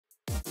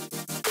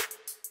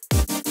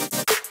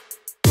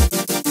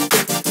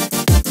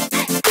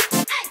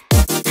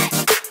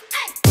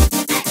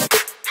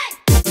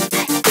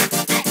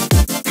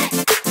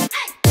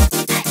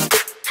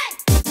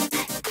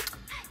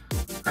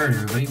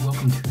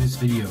this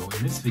video.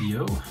 In this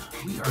video,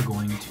 we are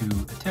going to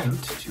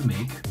attempt to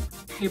make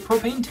a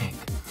propane tank.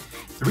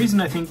 The reason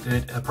I think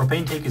that a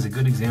propane tank is a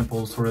good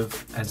example sort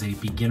of as a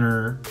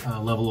beginner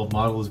level of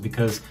model is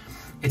because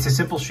it's a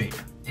simple shape.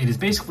 It is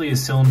basically a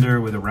cylinder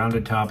with a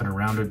rounded top and a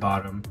rounded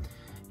bottom,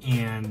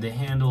 and the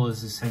handle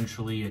is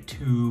essentially a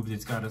tube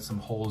that's got some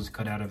holes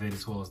cut out of it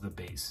as well as the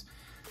base.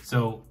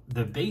 So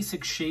the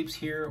basic shapes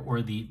here,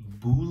 or the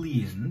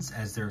Booleans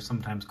as they're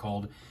sometimes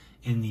called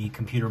in the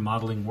computer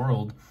modeling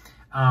world,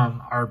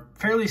 are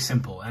fairly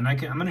simple. And I'm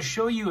going to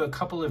show you a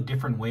couple of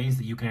different ways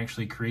that you can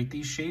actually create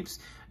these shapes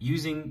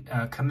using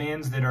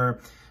commands that are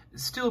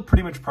still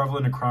pretty much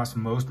prevalent across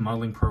most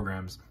modeling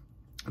programs.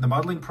 The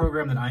modeling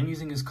program that I'm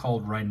using is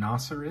called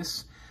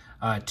Rhinoceros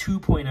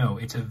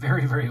 2.0. It's a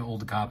very, very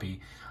old copy.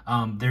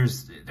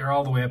 They're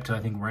all the way up to, I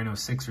think, Rhino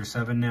 6 or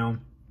 7 now.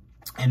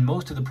 And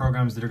most of the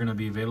programs that are going to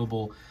be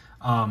available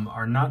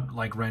are not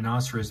like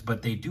Rhinoceros,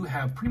 but they do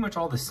have pretty much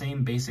all the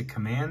same basic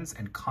commands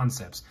and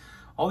concepts.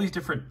 All these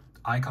different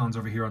icons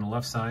over here on the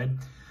left side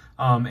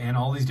and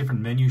all these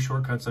different menu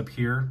shortcuts up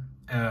here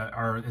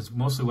is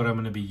mostly what I'm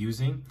going to be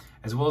using,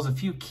 as well as a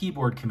few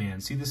keyboard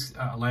commands. See this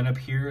line up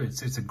here?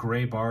 It's a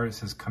gray bar. It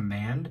says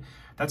command.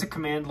 That's a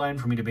command line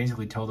for me to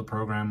basically tell the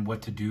program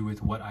what to do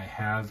with what I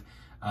have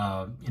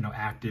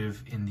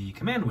active in the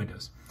command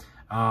windows.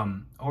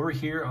 Over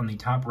here on the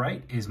top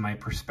right is my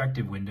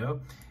perspective window.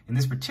 In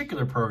this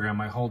particular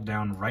program, I hold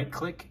down right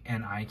click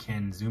and I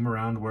can zoom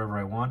around wherever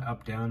I want,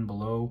 up, down,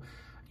 below,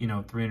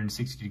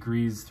 360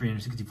 degrees,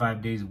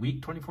 365 days a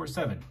week,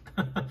 24/7.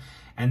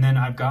 And then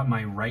I've got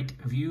my right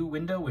view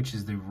window, which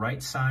is the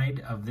right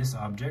side of this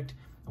object,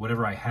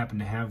 whatever I happen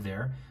to have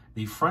there,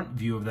 the front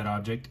view of that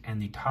object, and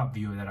the top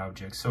view of that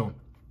object. So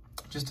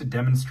just to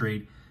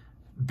demonstrate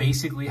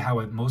basically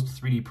how most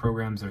 3D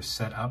programs are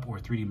set up, or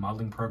 3D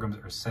modeling programs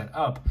are set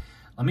up,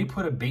 let me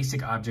put a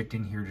basic object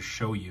in here to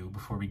show you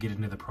before we get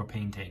into the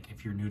propane tank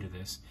if you're new to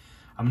this.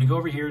 I'm going to go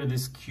over here to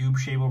this cube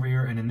shape over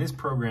here, and in this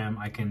program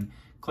I can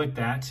click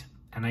that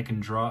and I can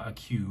draw a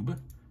cube.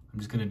 I'm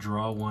just going to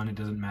draw one. It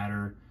doesn't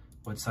matter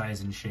what size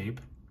and shape.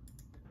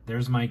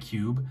 There's my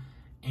cube,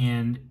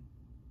 and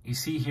you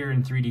see here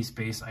in 3D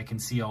space I can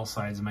see all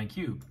sides of my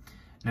cube.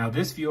 Now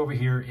this view over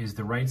here is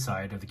the right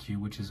side of the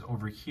cube, which is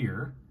over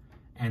here.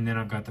 And then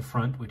I've got the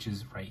front, which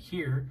is right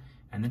here,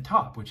 and the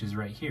top, which is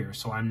right here.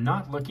 So I'm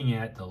not looking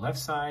at the left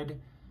side,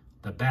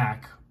 the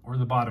back, or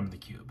the bottom of the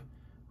cube,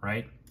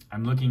 right?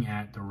 I'm looking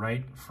at the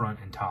right, front,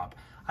 and top.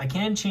 I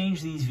can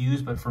change these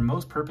views, but for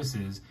most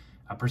purposes,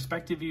 a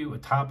perspective view, a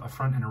top, a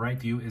front, and a right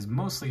view is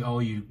mostly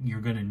all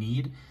you're gonna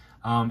need,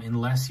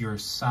 unless your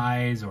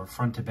sides or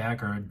front to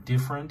back are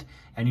different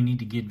and you need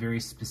to get very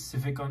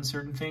specific on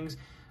certain things.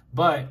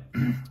 But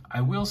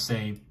I will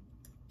say,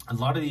 a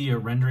lot of the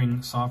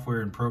rendering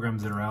software and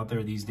programs that are out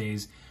there these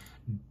days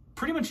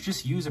pretty much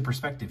just use a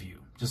perspective view,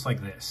 just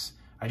like this.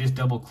 I just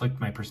double clicked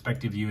my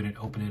perspective view and it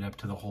opened it up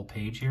to the whole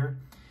page here.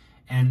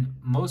 And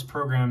most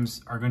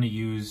programs are going to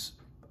use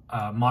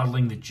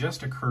modeling that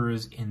just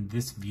occurs in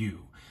this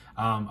view.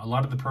 A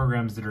lot of the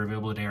programs that are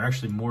available today are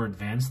actually more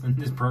advanced than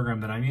this program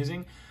that I'm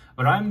using,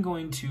 but I'm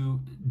going to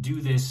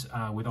do this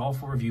with all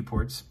 4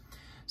 viewports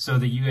so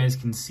that you guys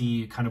can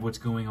see kind of what's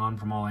going on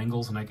from all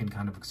angles, and I can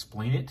kind of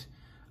explain it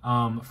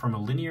from a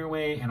linear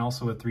way and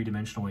also a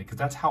 3-dimensional way, because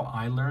that's how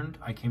I learned.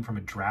 I came from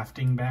a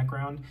drafting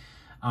background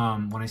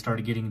when I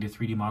started getting into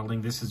 3D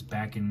modeling. This is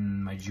back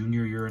in my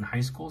junior year in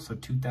high school, so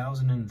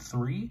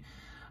 2003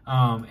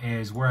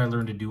 is where I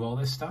learned to do all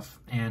this stuff,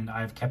 and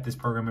I've kept this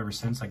program ever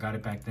since. I got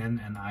it back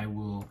then, and I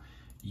will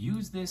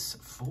use this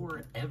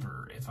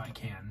forever if I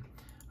can.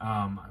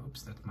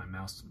 Oops, that's my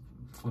mouse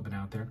flipping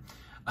out there.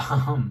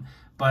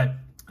 But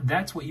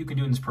that's what you can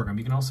do in this program.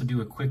 You can also do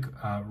a quick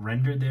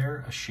render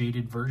there, a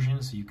shaded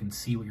version, so you can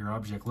see what your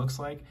object looks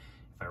like.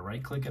 If I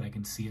right click it, I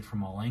can see it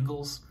from all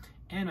angles,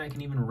 and I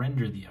can even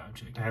render the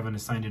object. I haven't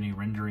assigned any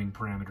rendering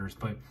parameters,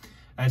 but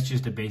that's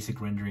just a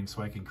basic rendering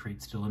so I can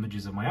create still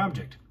images of my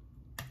object.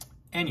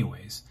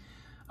 Anyways,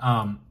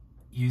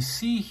 you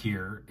see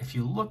here, if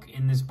you look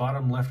in this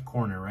bottom left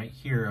corner right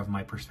here of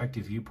my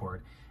perspective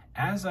viewport,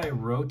 as I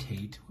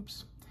rotate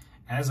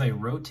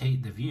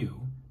the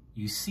view,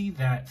 you see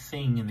that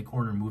thing in the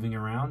corner moving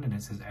around and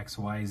it says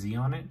XYZ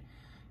on it.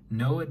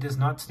 No, it does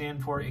not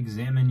stand for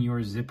examine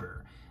your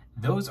zipper.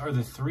 Those are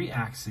the 3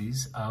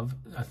 axes of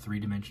a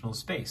 3-dimensional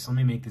space. Let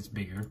me make this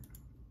bigger.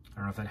 I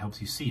don't know if that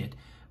helps you see it,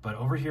 but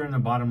over here in the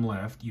bottom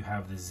left, you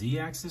have the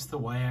Z-axis, the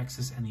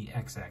Y-axis, and the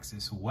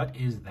X-axis. What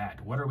is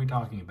that? What are we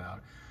talking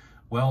about?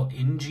 Well,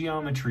 in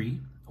geometry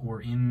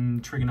or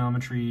in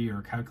trigonometry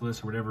or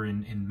calculus or whatever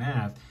in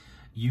math,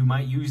 you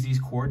might use these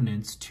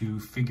coordinates to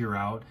figure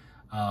out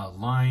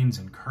lines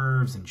and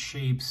curves and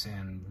shapes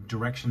and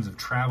directions of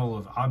travel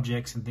of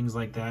objects and things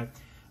like that.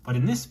 But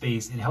in this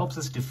space, it helps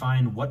us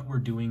define what we're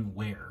doing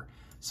where,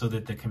 so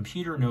that the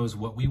computer knows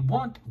what we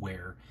want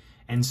where.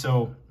 And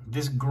so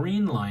this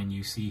green line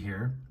you see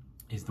here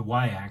is the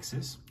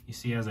Y-axis. You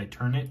see as I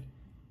turn it,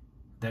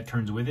 that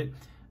turns with it.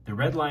 The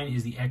red line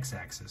is the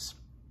X-axis.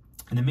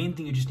 And the main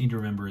thing you just need to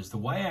remember is the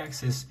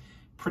Y-axis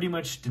pretty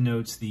much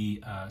denotes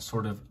the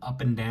sort of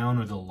up and down,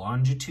 or the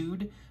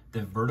longitude,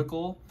 the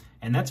vertical,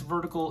 and that's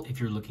vertical if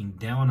you're looking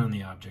down on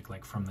the object,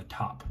 like from the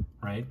top,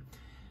 right?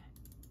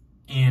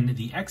 And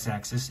the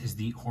x-axis is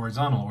the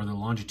horizontal, or the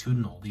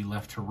longitudinal, the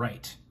left to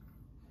right.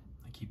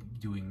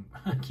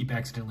 I keep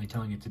accidentally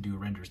telling it to do a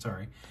render,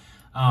 sorry.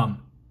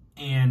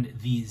 And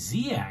the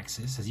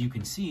z-axis, as you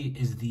can see,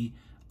 is the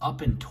up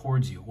and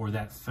towards you, or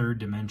that third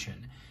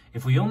dimension.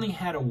 If we only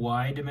had a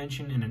y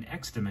dimension and an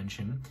x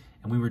dimension,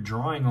 and we were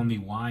drawing on the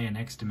y and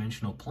x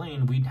dimensional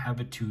plane, we'd have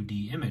a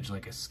 2D image,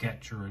 like a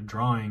sketch or a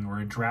drawing or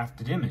a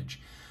drafted image.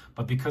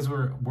 But because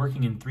we're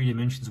working in 3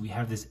 dimensions, we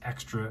have this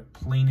extra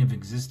plane of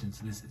existence,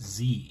 this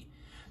z.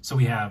 So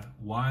we have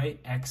y,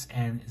 x,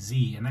 and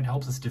z, and that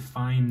helps us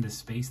define the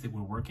space that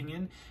we're working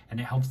in, and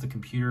it helps the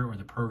computer or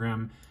the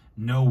program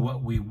know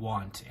what we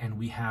want. And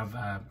we have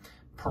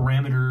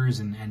parameters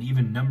and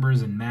even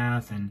numbers and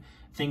math and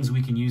things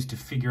we can use to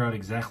figure out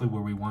exactly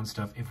where we want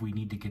stuff if we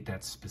need to get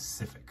that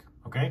specific,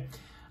 okay?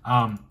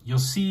 You'll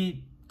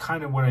see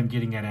kind of what I'm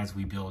getting at as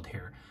we build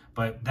here,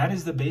 but that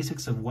is the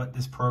basics of what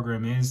this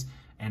program is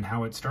and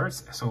how it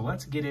starts. So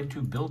let's get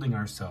into building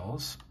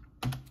ourselves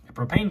a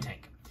propane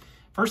tank.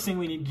 First thing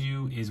we need to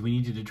do is we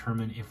need to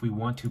determine if we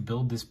want to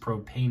build this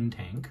propane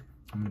tank.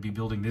 I'm going to be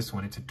building this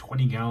one. It's a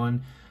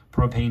 20-gallon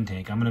propane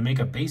tank. I'm going to make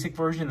a basic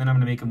version, then I'm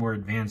going to make a more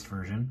advanced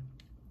version.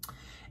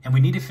 And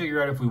we need to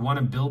figure out if we want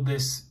to build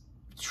this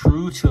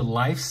true to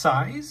life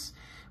size,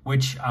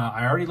 which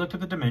I already looked at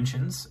the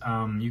dimensions.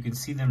 You can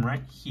see them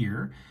right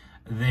here.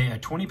 A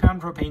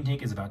 20-pound propane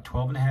tank is about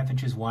 12.5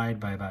 inches wide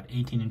by about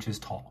 18 inches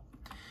tall.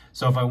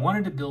 So if I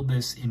wanted to build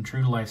this in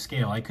true to life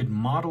scale, I could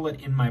model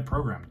it in my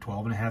program,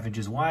 12.5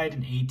 inches wide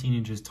and 18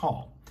 inches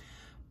tall.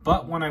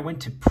 But when I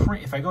went to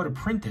print, if I go to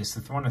print this,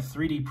 if I want to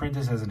 3D print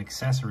this as an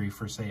accessory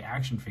for, say,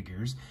 action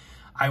figures,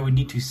 I would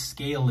need to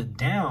scale it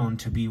down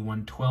to be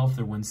 1/12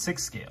 or 1/6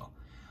 scale.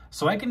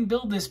 So I can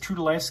build this true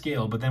to life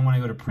scale, but then when I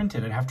go to print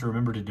it, I'd have to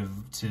remember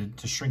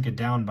to shrink it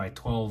down by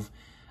 12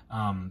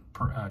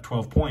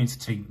 points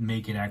to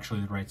make it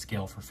actually the right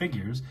scale for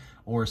figures,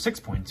 or 6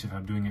 points if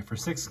I'm doing it for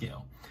 6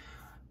 scale.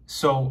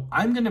 So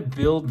I'm going to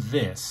build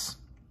this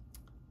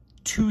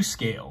to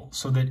scale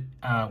so that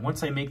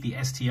once I make the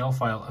STL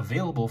file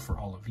available for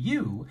all of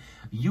you,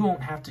 you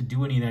won't have to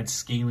do any of that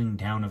scaling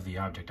down of the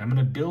object. I'm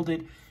going to build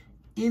it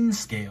in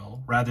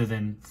scale rather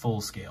than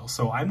full scale.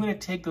 So I'm going to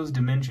take those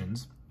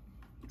dimensions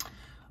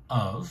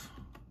of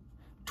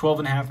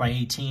 12.5 by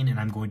 18, and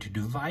I'm going to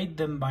divide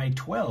them by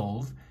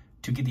 12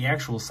 to get the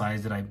actual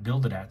size that I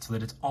build it at, so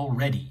that it's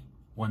already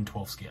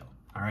 1/12 scale.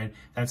 All right,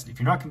 that's, if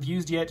you're not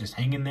confused yet, just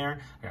hang in there.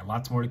 I got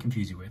lots more to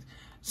confuse you with.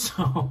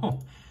 So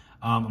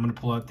I'm going to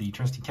pull out the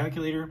trusty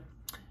calculator,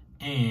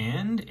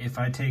 and if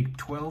I take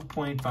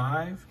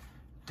 12.5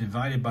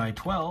 divided by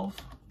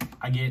 12,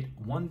 I get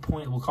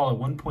we'll call it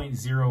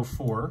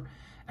 1.04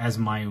 as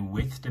my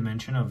width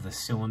dimension of the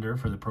cylinder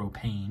for the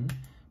propane.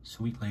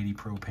 Sweet lady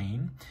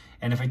propane.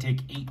 And if I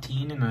take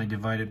 18 and I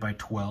divide it by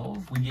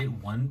 12, we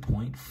get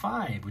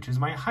 1.5, which is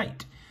my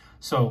height.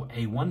 So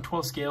a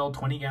 1/12 scale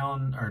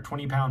 20-gallon or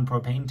 20-pound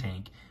propane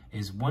tank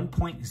is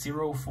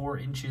 1.04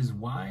 inches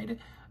wide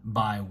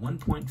by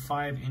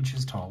 1.5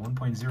 inches tall.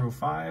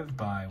 1.05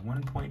 by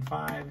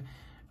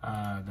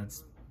 1.5.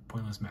 That's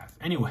pointless math.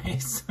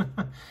 Anyways,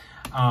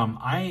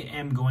 I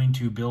am going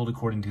to build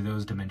according to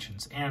those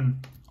dimensions.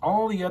 And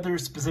all the other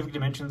specific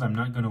dimensions I'm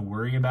not going to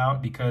worry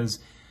about, because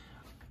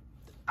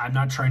I'm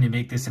not trying to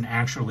make this an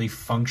actually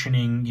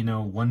functioning,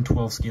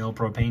 1/12 scale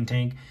propane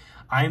tank.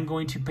 I'm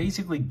going to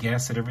basically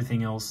guess at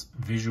everything else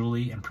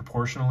visually and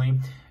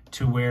proportionally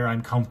to where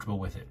I'm comfortable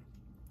with it.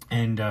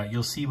 And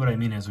you'll see what I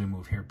mean as we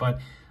move here.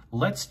 But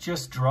let's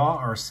just draw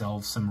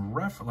ourselves some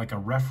like a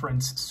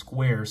reference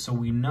square so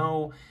we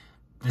know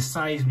the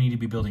size we need to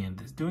be building in.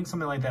 Doing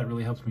something like that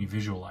really helps me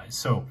visualize.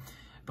 So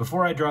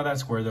before I draw that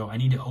square though, I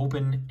need to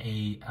open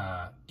a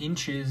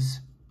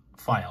inches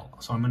file.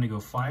 So I'm going to go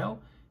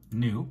File,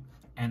 New,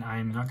 and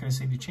I'm not going to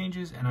save the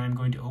changes, and I'm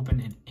going to open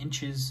an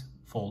inches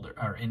folder,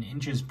 or an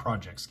inches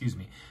project, excuse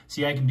me.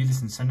 See, I can do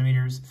this in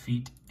centimeters,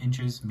 feet,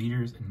 inches,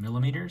 meters, and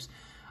millimeters.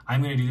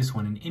 I'm going to do this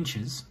one in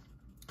inches,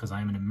 because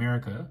I'm in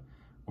America,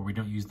 where we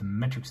don't use the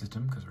metric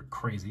system, because we're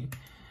crazy.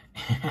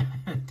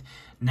 And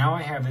now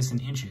I have this in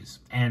inches,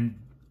 and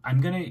I'm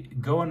going to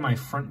go on my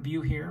front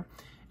view here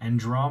and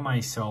draw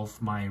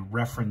myself my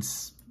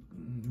reference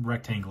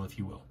rectangle, if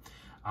you will.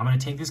 I'm going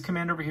to take this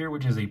command over here,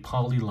 which is a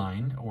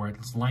polyline, or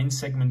it's line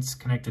segments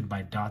connected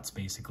by dots,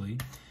 basically.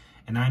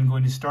 And I'm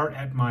going to start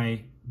at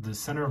the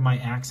center of my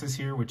axis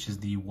here, which is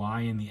the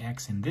Y and the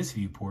X in this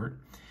viewport.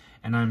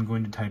 And I'm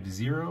going to type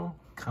 0,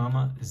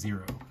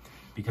 0,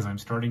 because I'm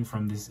starting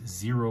from this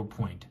 0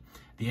 point.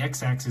 The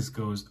X-axis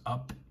goes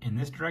up in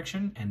this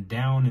direction and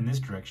down in this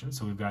direction.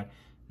 So we've got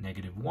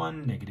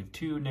 -1,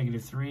 -2,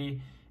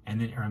 -3,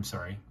 and then, or I'm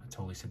sorry, I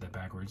totally said that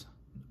backwards.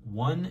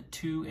 1,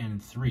 2,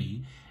 and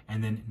 3,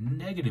 and then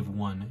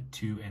 -1,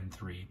 2, and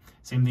 3.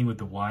 Same thing with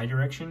the Y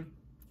direction.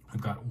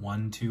 We've got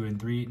 1, 2, and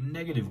 3,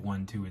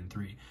 -1, 2, and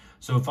 3.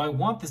 So if I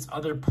want this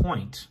other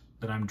point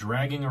that I'm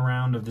dragging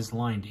around of this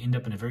line to end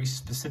up in a very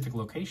specific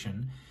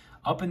location,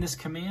 up in this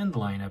command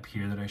line up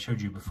here that I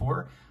showed you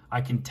before,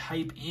 I can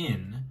type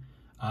in,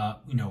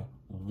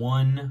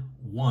 1,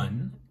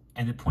 1,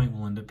 and the point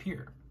will end up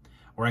here.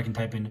 Or I can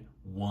type in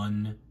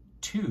 1,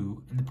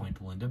 2, and the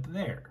point will end up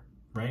there,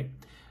 right?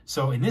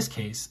 So in this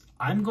case,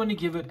 I'm going to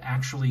give it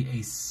actually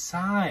a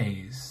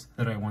size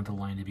that I want the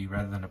line to be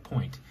rather than a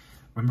point.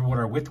 Remember what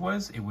our width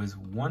was? It was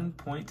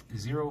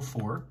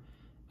 1.04.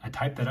 I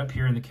typed that up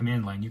here in the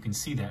command line. You can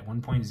see that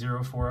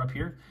 1.04 up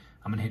here.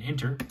 I'm going to hit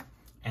enter,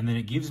 and then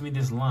it gives me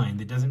this line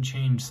that doesn't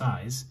change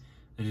size,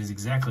 that is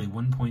exactly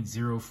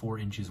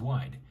 1.04 inches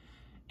wide.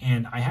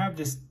 And I have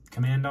this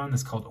command on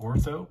that's called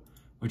ortho,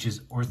 which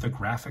is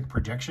orthographic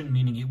projection,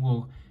 meaning it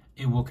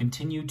will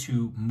continue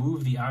to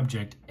move the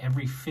object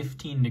every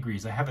 15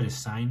 degrees. I have it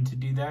assigned to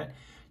do that.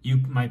 You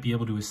might be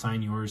able to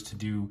assign yours to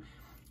do,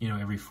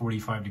 every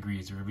 45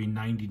 degrees or every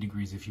 90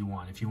 degrees if you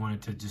want. If you want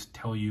it to just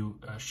tell you,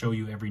 show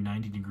you every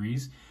 90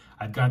 degrees,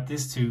 I've got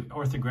this to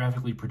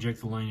orthographically project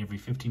the line every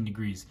 15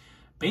 degrees,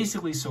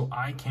 basically so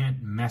I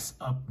can't mess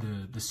up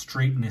the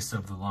straightness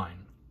of the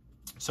line.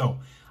 So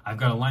I've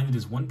got a line that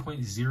is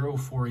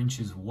 1.04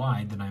 inches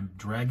wide that I'm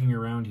dragging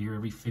around here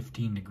every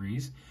 15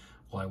 degrees.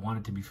 Well, I want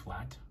it to be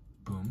flat.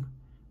 Boom.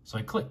 So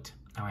I clicked.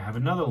 Now I have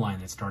another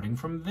line that's starting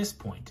from this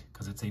point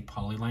because it's a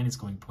polyline. It's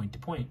going point to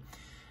point.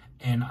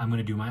 And I'm going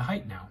to do my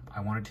height now.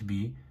 I want it to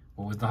be,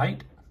 what was the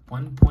height?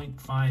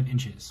 1.5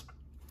 inches.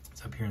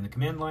 It's up here in the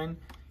command line.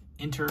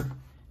 Enter.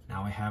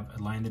 Now I have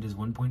a line that is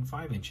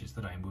 1.5 inches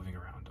that I'm moving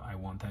around. I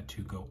want that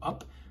to go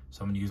up.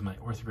 So I'm going to use my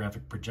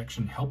orthographic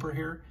projection helper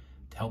here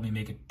to help me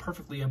make it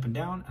perfectly up and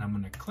down. And I'm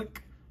going to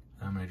click.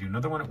 And I'm going to do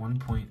another one at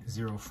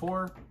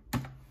 1.04.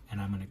 And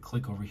I'm going to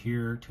click over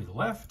here to the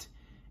left.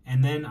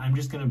 And then I'm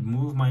just going to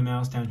move my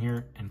mouse down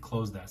here and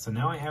close that. So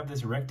now I have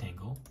this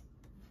rectangle.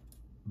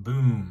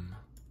 Boom.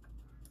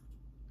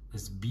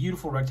 This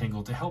beautiful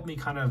rectangle to help me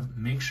kind of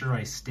make sure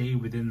I stay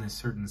within the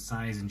certain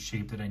size and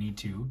shape that I need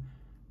to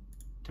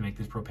make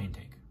this propane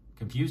tank.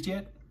 Confused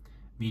yet?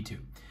 Me too.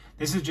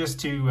 This is just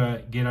to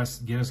get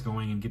us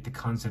going and get the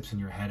concepts in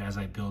your head as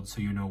I build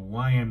so you know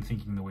why I'm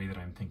thinking the way that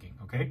I'm thinking,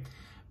 okay?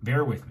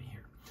 Bear with me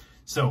here.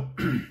 So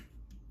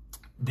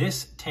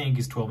this tank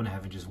is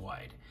 12.5 inches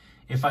wide.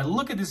 If I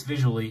look at this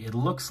visually, it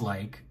looks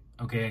like,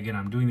 okay, again,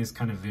 I'm doing this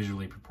kind of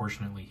visually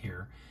proportionately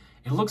here.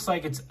 It looks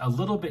like it's a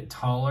little bit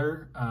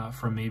taller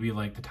from maybe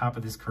like the top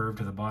of this curve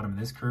to the bottom of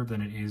this curve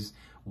than it is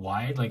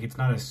wide. Like it's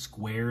not a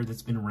square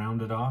that's been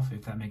rounded off,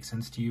 if that makes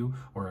sense to you,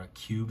 or a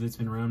cube that's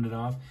been rounded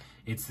off.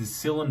 It's this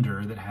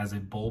cylinder that has a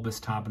bulbous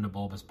top and a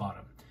bulbous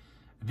bottom.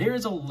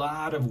 There's a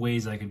lot of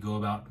ways I could go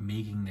about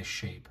making this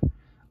shape.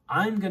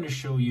 I'm going to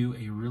show you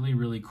a really,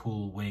 really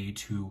cool way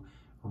to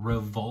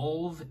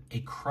revolve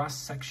a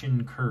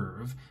cross-section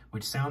curve,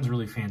 which sounds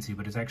really fancy,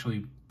 but it's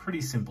actually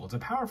pretty simple. It's a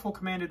powerful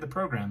command in the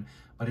program,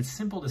 but it's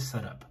simple to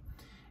set up.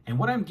 And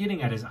what I'm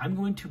getting at is I'm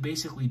going to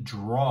basically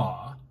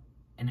draw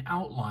an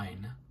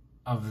outline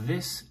of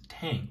this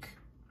tank,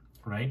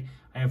 right?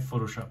 I have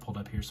Photoshop pulled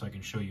up here so I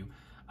can show you.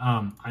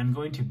 I'm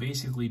going to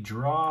basically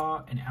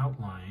draw an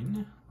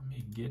outline. Let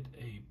me get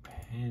a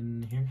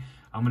pen here.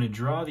 I'm going to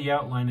draw the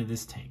outline of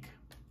this tank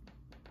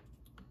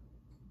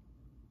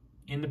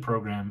in the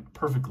program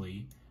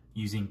perfectly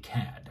using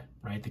CADD,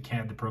 right? The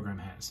CADD the program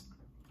has.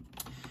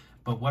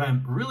 But what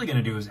I'm really going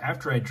to do is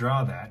after I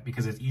draw that,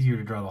 because it's easier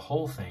to draw the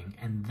whole thing,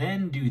 and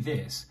then do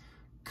this,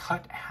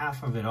 cut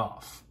half of it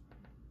off.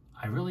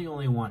 I really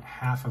only want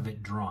half of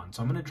it drawn.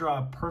 So I'm going to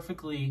draw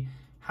perfectly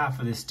half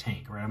of this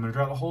tank, right? I'm going to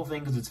draw the whole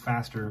thing because it's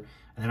faster,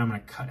 and then I'm going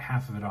to cut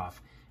half of it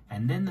off.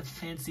 And then the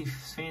fancy,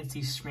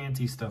 fancy,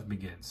 schmancy stuff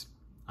begins,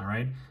 all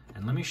right?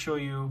 And let me show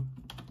you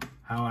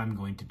how I'm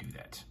going to do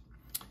that.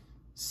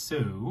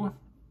 So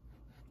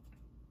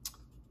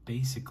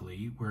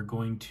basically, we're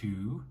going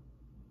to,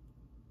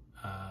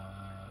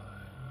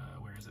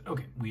 where is it?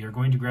 Okay, we are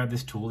going to grab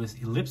this tool, this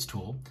ellipse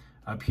tool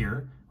up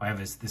here. I have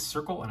this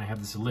circle and I have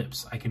this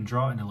ellipse. I can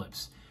draw an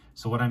ellipse.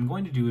 So what I'm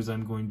going to do is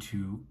I'm going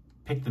to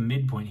pick the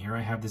midpoint here.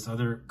 I have this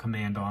other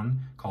command on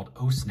called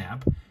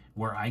osnap,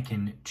 where I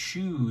can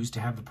choose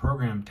to have the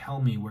program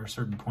tell me where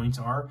certain points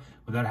are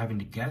without having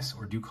to guess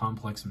or do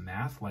complex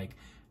math, like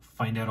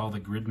find out all the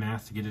grid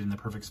math to get it in the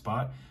perfect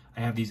spot. I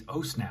have these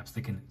O-snaps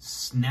that can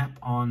snap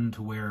on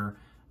to where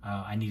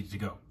I need it to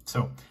go.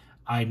 So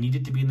I need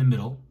it to be in the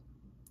middle.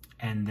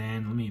 And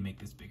then let me make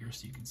this bigger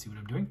so you can see what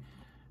I'm doing.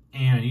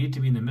 And I need it to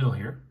be in the middle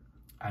here.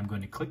 I'm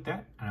going to click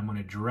that and I'm going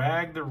to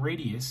drag the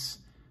radius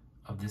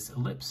of this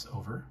ellipse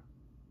over,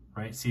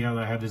 right? See how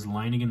I have this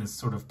line again, this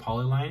sort of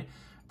polyline?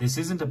 This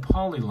isn't a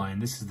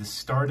polyline, this is the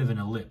start of an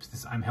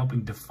ellipse. I'm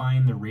helping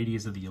define the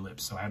radius of the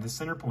ellipse. So I have the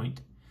center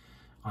point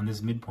on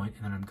this midpoint,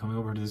 and then I'm coming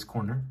over to this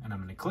corner, and I'm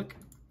going to click,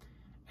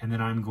 and then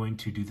I'm going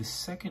to do the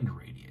second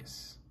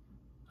radius.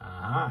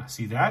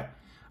 See that?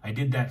 I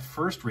did that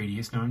first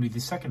radius, now I'm going to do the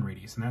second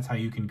radius, and that's how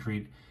you can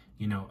create,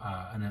 you know,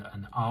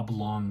 an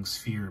oblong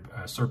sphere,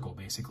 circle,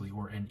 basically,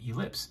 or an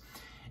ellipse.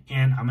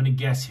 And I'm going to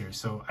guess here.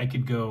 So I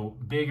could go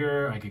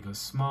bigger, I could go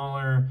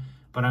smaller,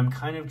 but I'm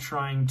kind of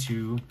trying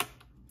to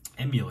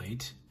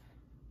emulate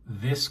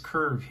this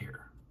curve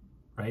here,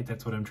 right?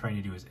 That's what I'm trying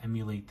to do, is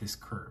emulate this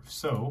curve.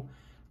 So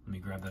let me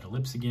grab that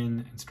ellipse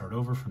again and start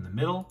over from the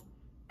middle,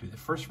 do the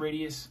first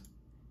radius,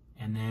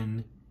 and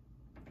then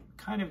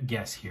kind of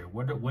guess here.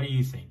 What do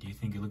you think? Do you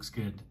think it looks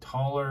good?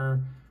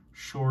 Taller,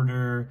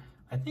 shorter?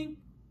 I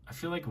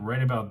feel like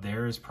right about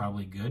there is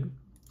probably good.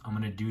 I'm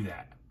gonna do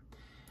that.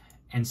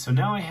 And so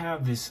now I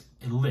have this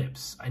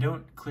ellipse. I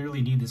don't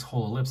clearly need this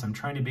whole ellipse. I'm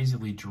trying to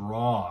basically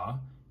draw,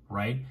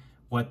 right,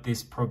 what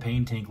this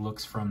propane tank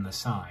looks from the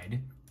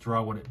side.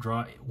 I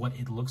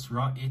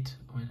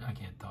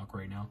can't talk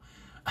right now.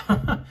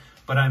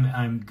 But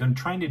I'm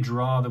trying to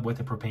draw what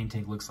the propane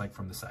tank looks like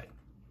from the side.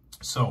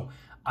 So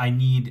I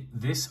need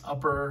this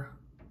upper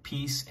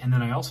piece, and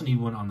then I also need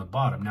one on the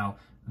bottom. Now,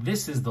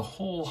 this is the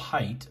whole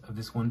height of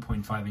this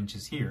 1.5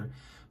 inches here.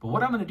 But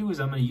what I'm gonna do is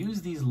I'm gonna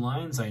use these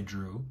lines I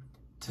drew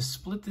to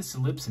split this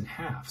ellipse in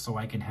half so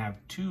I can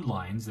have two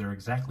lines that are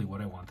exactly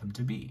what I want them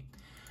to be.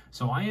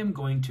 So I am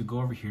going to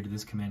go over here to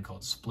this command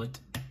called split,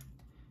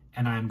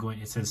 and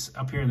it says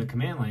up here in the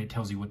command line, it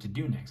tells you what to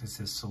do next. It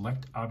says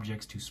select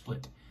objects to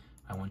split.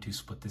 I want to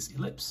split this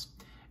ellipse.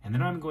 And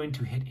then I'm going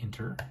to hit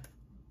enter,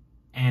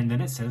 and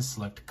then it says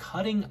select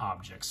cutting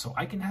objects. So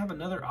I can have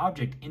another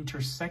object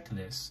intersect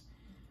this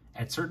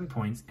at certain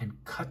points and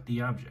cut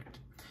the object.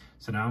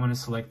 So now I'm gonna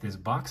select this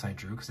box I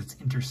drew because it's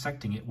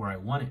intersecting it where I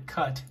want it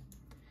cut,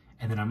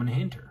 and then I'm gonna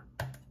hit enter.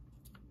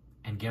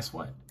 And guess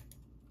what?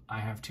 I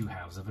have two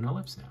halves of an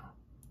ellipse now,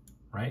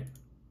 right?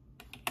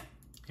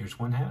 Here's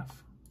one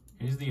half,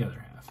 here's the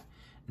other half.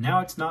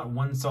 Now it's not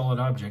one solid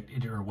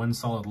object or one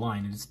solid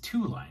line, it is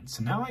two lines.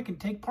 So now I can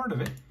take part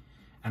of it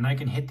and I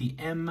can hit the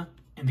M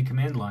in the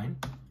command line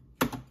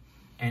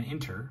and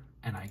enter,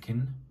 and I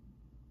can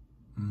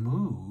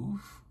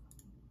move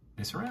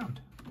this around.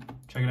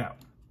 Check it out.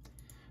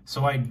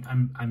 So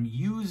I'm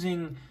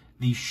using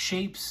the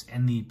shapes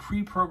and the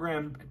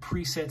pre-programmed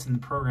presets in the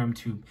program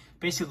to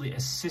basically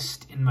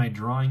assist in my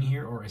drawing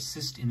here, or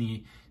assist in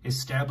the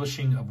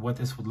establishing of what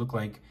this would look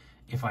like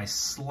if I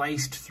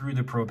sliced through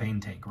the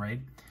propane tank, right?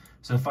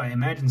 So if I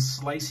imagine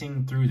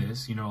slicing through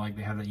this, you know, like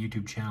they have that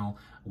YouTube channel,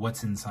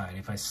 What's Inside.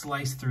 If I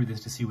slice through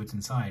this to see what's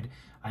inside,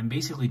 I'm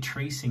basically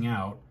tracing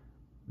out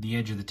the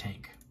edge of the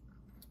tank.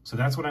 So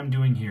that's what I'm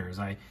doing here, is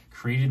I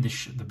created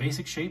the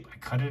basic shape, I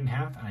cut it in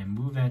half, and I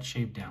move that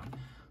shape down.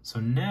 So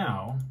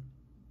now,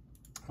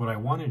 what I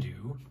want to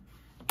do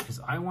is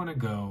I want to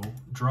go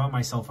draw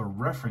myself a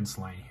reference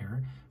line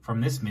here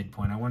from this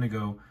midpoint. I want to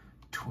go,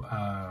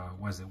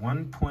 was it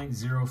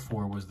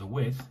 1.04 was the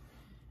width,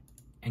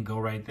 and go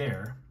right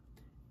there,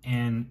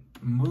 and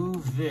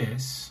move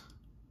these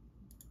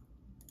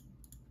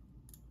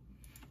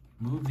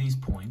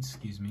points,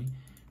 excuse me,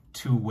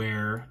 to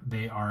where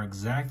they are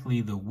exactly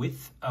the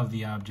width of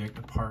the object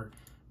apart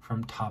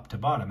from top to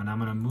bottom. And I'm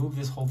gonna move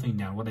this whole thing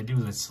down. What I do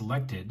is I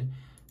selected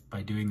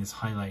by doing this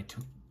highlight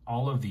to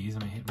all of these,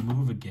 and I hit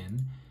move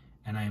again,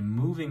 and I'm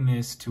moving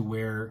this to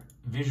where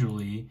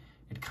visually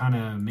it kind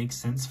of makes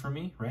sense for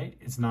me, right?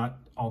 It's not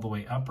all the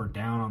way up or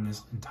down on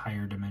this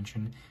entire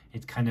dimension.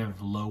 It's kind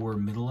of lower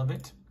middle of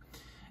it.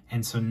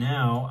 And so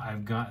now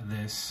I've got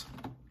this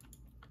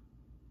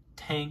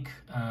tank,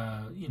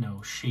 you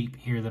know, shape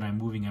here that I'm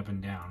moving up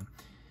and down.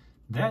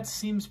 That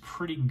seems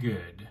pretty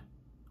good.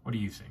 What do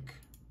you think?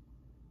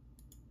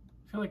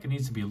 I feel like it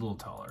needs to be a little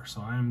taller,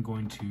 so I'm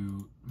going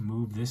to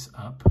move this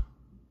up,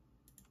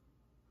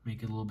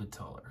 make it a little bit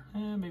taller.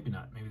 Maybe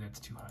not, maybe that's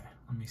too high.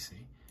 Let me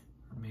see.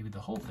 Or maybe the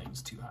whole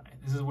thing's too high.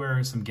 This is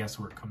where some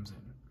guesswork comes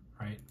in,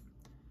 right?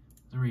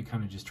 This is where you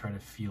kind of just try to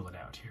feel it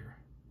out here.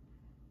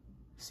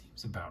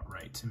 Seems about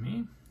right to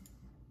me.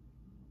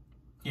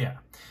 Yeah,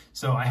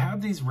 so I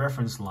have these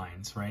reference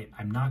lines, right?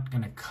 I'm not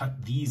gonna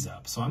cut these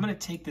up. So I'm gonna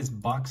take this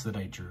box that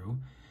I drew,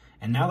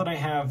 and now that I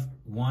have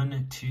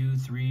 1, 2,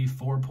 3,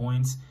 4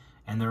 points,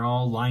 and they're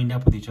all lined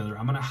up with each other,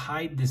 I'm gonna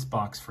hide this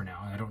box for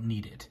now. I don't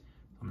need it.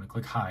 I'm gonna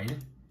click hide,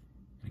 and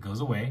it goes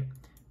away,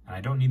 and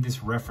I don't need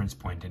this reference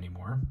point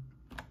anymore,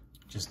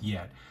 just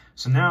yet.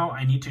 So now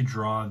I need to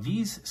draw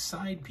these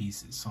side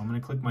pieces. So I'm gonna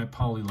click my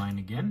polyline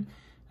again,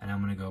 and I'm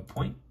gonna go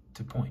point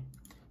to point.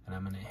 And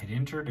I'm gonna hit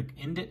enter to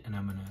end it, and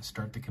I'm gonna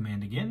start the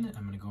command again, and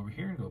I'm gonna go over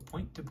here and go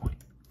point to point.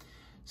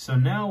 So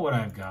now what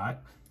I've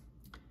got,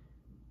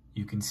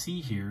 you can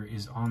see here,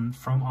 is on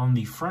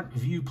the front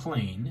view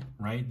plane,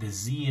 right? The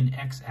Z and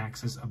X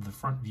axis of the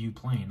front view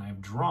plane,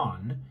 I've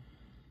drawn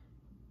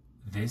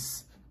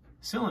this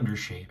cylinder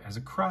shape as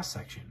a cross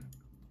section.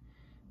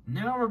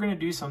 Now we're gonna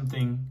do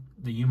something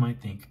that you might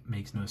think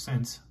makes no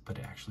sense, but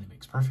it actually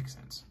makes perfect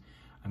sense.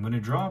 I'm gonna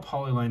draw a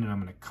polyline and I'm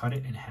gonna cut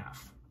it in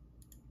half.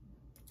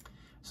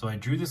 So I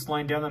drew this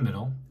line down the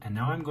middle, and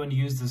now I'm going to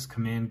use this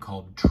command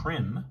called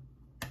trim,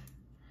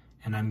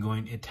 and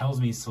it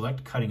tells me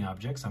select cutting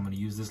objects. I'm going to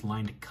use this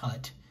line to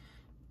cut,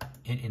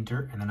 hit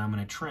enter, and then I'm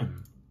going to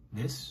trim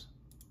this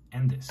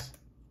and this.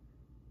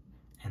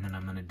 And then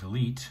I'm going to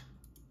delete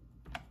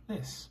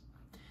this.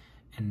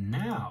 And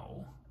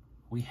now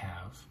we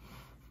have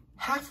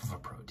half of a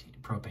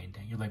propane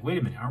tank. You're like, wait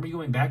a minute, aren't we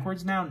going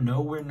backwards now?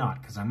 No, we're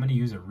not, because I'm going to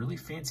use a really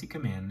fancy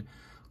command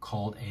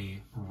called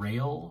a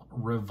rail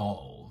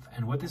revolve.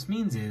 And what this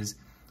means is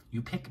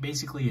you pick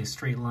basically a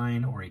straight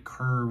line or a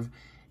curve,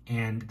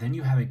 and then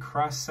you have a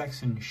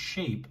cross-section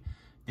shape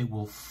that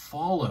will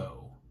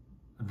follow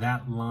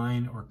that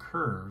line or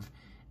curve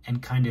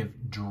and kind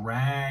of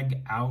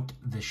drag out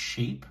the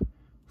shape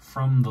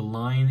from the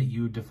line that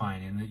you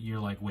define. And you're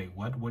like, wait,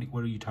 what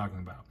are you talking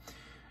about?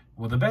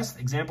 Well, the best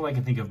example I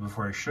can think of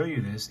before I show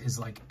you this is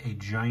like a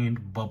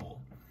giant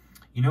bubble.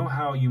 You know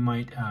how you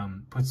might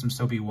put some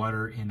soapy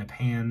water in a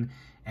pan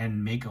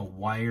and make a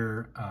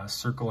wire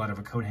circle out of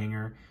a coat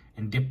hanger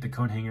and dip the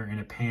coat hanger in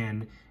a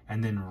pan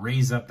and then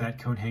raise up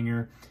that coat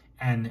hanger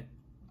and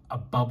a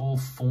bubble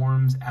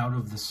forms out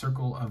of the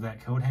circle of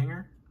that coat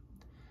hanger?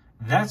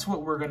 That's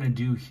what we're going to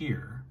do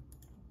here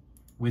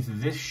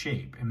with this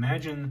shape.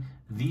 Imagine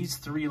these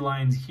three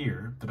lines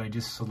here that I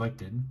just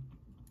selected.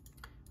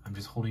 I'm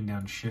just holding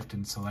down Shift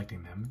and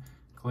selecting them.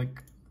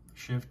 Click,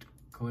 Shift,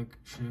 click,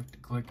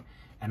 Shift, click.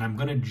 And I'm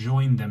going to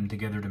join them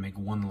together to make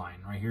one line.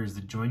 Right here is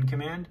the join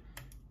command.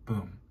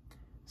 Boom.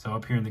 So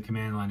up here in the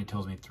command line, it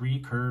tells me 3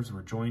 curves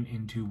were joined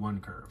into 1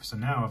 curve. So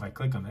now if I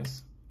click on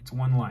this, it's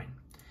one line.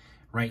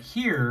 Right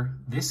here,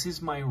 this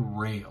is my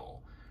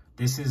rail.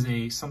 This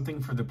is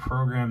something for the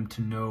program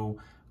to know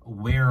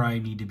where I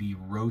need to be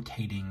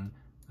rotating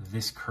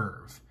this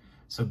curve.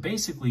 So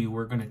basically,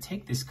 we're going to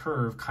take this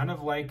curve, kind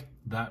of like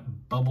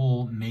that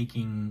bubble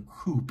making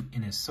hoop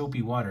in a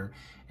soapy water,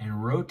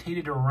 and rotate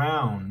it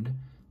around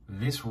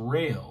this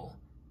rail,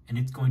 and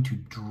it's going to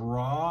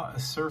draw a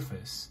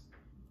surface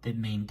that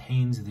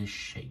maintains this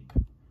shape.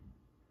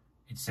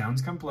 It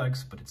sounds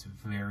complex, but it's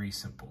very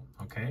simple,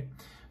 okay?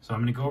 So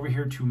I'm going to go over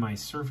here to my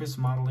surface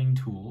modeling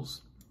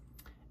tools,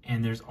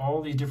 and there's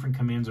all these different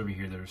commands over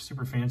here that are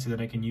super fancy that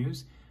I can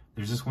use.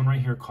 There's this one right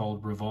here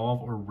called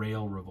revolve or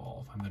rail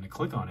revolve. I'm going to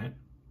click on it.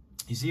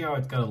 You see how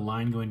it's got a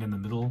line going down the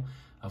middle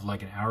of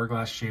like an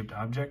hourglass shaped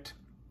object?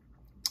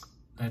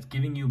 That's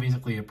giving you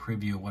basically a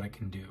preview of what it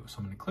can do. So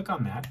I'm going to click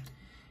on that.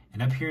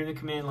 And up here in the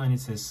command line, it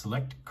says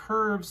select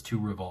curves to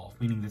revolve,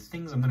 meaning the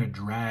things I'm going to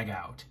drag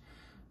out.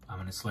 I'm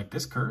going to select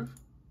this curve.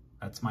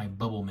 That's my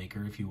bubble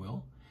maker, if you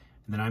will.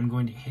 And then I'm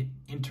going to hit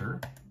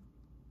enter.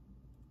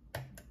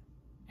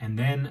 And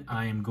then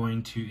I am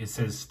going to, it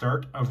says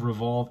start of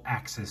revolve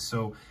axis.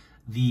 So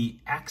the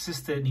axis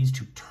that it needs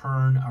to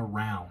turn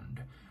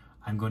around.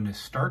 I'm going to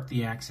start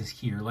the axis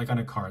here, like on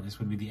a car. This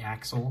would be the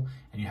axle,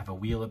 and you have a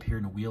wheel up here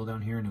and a wheel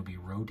down here, and it'll be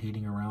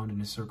rotating around in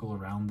a circle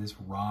around this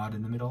rod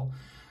in the middle.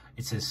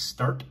 It says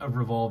start of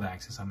revolve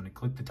axis. I'm going to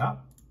click the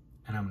top,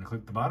 and I'm going to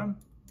click the bottom.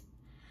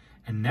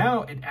 And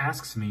now it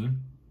asks me,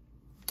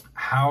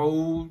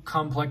 how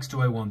complex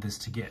do I want this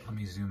to get? Let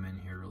me zoom in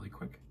here really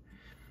quick.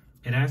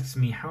 It asks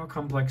me, how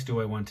complex do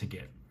I want to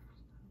get?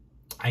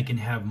 I can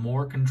have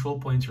more control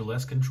points or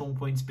less control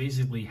points.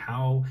 Basically,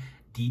 how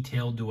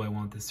detailed do I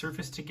want the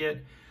surface to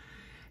get?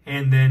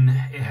 And then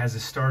it has a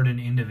start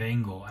and end of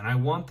angle. And I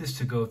want this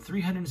to go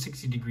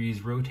 360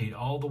 degrees, rotate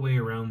all the way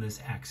around this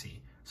axis.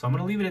 So I'm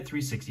going to leave it at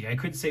 360. I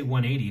could say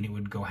 180 and it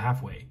would go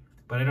halfway,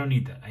 but I don't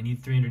need that. I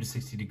need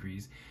 360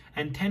 degrees.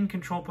 And 10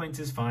 control points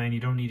is fine. You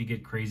don't need to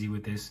get crazy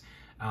with this.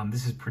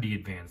 This is pretty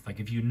advanced. Like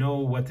if you know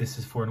what this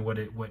is for and what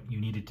you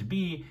need it to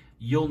be,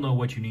 you'll know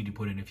what you need to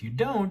put in. If you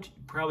don't,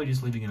 probably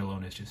just leaving it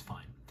alone is just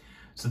fine.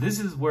 So this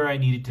is where I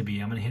need it to be.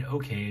 I'm going to hit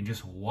OK and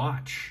just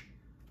watch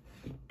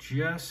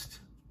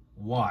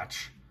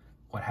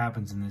what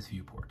happens in this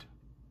viewport.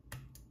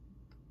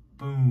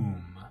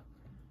 Boom.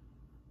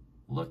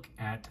 Look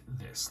at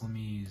this. Let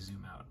me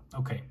zoom out.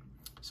 Okay,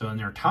 so in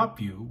our top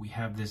view, we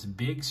have this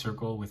big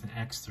circle with an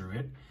X through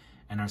it.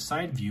 And our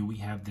side view, we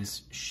have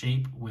this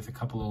shape with a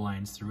couple of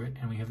lines through it.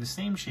 And we have the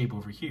same shape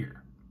over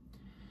here.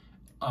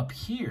 Up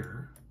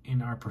here,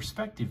 in our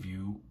perspective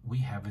view, we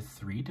have a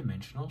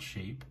 3-dimensional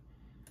shape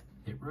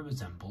that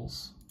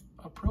resembles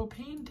a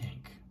propane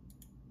tank.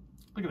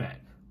 Look at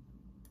that.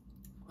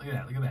 Look at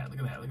that, look at that, look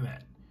at that, look at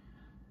that.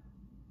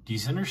 Do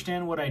you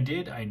understand what I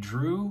did? I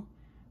drew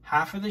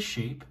half of the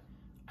shape,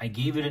 I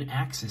gave it an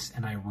axis,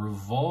 and I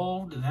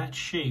revolved that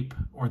shape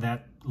or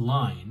that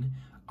line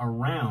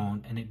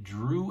around, and it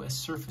drew a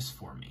surface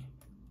for me.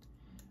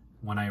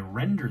 When I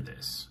render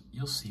this,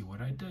 you'll see what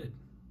I did.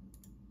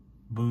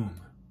 Boom.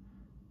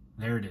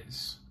 There it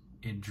is.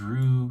 It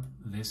drew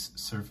this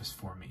surface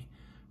for me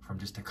from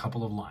just a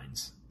couple of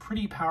lines.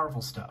 Pretty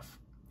powerful stuff.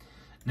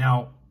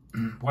 Now,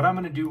 what I'm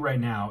going to do right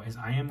now is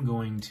I am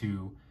going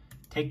to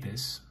take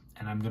this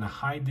and I'm going to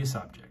hide this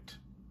object,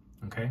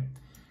 okay?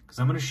 Because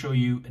I'm going to show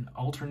you an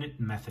alternate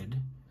method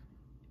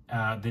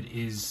that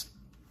is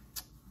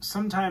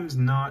sometimes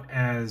not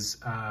as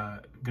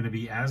going to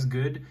be as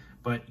good,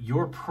 but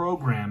your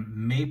program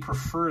may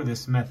prefer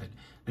this method.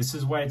 This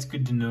is why it's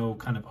good to know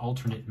kind of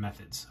alternate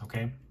methods,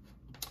 okay?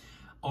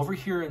 Over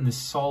here in the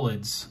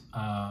solids,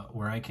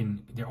 where I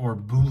can, or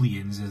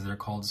Booleans as they're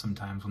called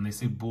sometimes. When they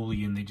say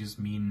Boolean, they just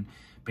mean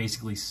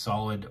basically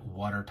solid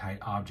watertight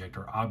object,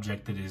 or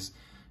object that is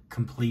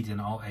complete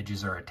and all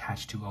edges are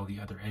attached to all the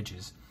other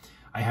edges.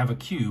 I have a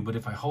cube, but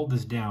if I hold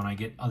this down, I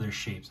get other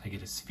shapes. I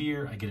get a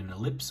sphere, I get an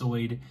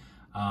ellipsoid,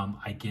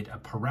 I get a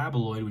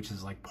paraboloid, which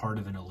is like part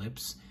of an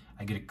ellipse.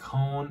 I get a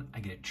cone, I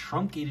get a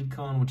truncated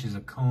cone, which is a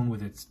cone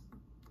with its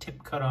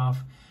tip cut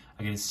off.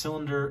 I get a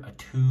cylinder, a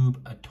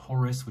tube, a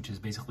torus, which is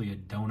basically a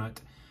donut.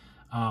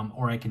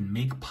 Or I can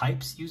make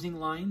pipes using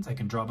lines. I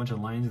can draw a bunch of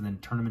lines and then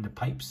turn them into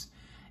pipes.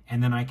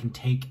 And then I can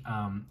take,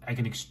 I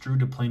can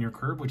extrude a planar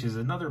curve, which is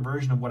another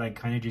version of what I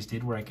kind of just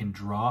did, where I can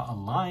draw a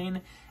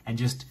line and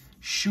just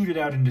shoot it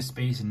out into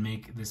space and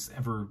make this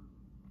ever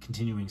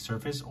continuing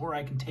surface. Or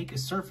I can take a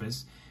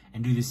surface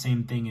and do the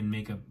same thing and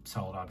make a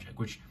solid object,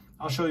 which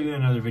I'll show you in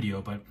another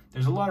video, but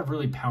there's a lot of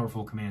really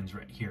powerful commands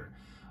right here.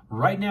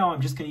 Right now,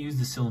 I'm just going to use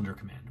the cylinder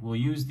command. We'll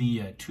use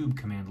the tube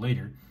command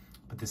later,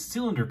 but the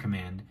cylinder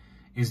command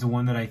is the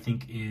one that I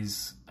think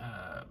is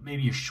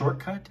maybe a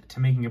shortcut to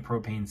making a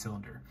propane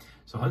cylinder.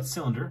 So let's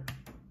cylinder,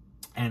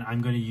 and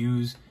I'm going to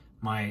use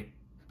my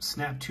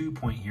snap to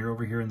point here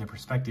over here in the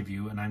perspective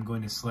view, and I'm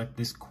going to select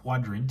this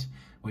quadrant,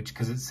 which,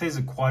 because it says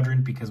a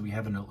quadrant because we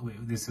have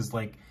this is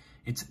like,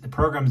 the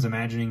program is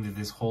imagining that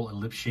this whole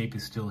ellipse shape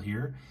is still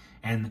here,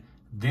 and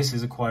this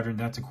is a quadrant,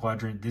 that's a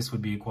quadrant, this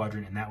would be a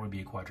quadrant, and that would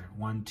be a quadrant.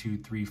 1, 2,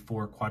 3,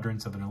 4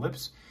 quadrants of an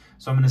ellipse.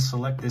 So I'm going to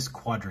select this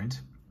quadrant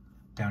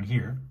down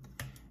here,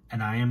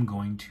 and I am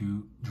going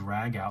to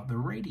drag out the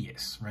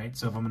radius, right?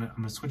 So if I'm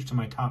gonna switch to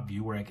my top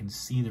view where I can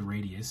see the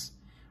radius,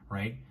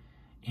 right?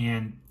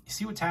 And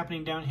see what's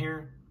happening down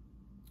here?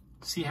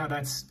 See how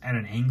that's at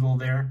an angle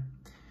there?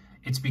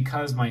 It's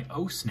because my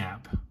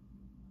O-snap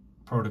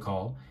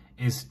protocol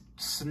is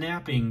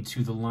snapping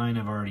to the line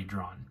I've already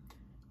drawn,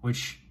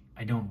 which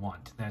I don't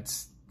want.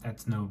 That's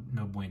no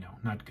bueno,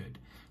 not good.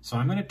 So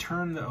I'm gonna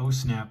turn the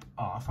O-snap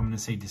off. I'm gonna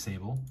say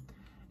disable.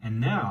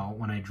 And now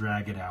when I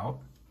drag it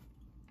out,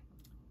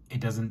 it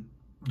doesn't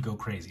go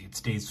crazy. It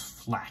stays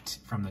flat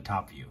from the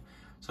top view.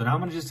 So now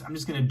I'm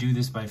just gonna do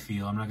this by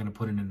feel. I'm not gonna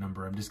put in a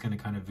number. I'm just gonna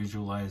kind of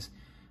visualize.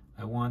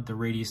 I want the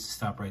radius to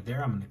stop right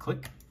there. I'm gonna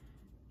click,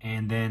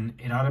 and then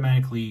it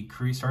automatically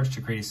starts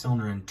to create a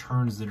cylinder and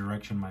turns the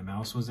direction my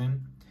mouse was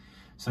in.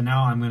 So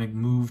now I'm gonna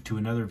move to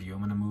another view. I'm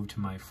gonna move to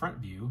my front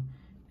view,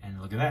 and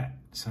look at that.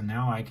 So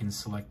now I can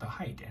select the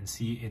height and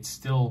see it's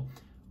still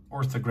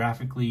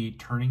orthographically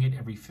turning it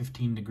every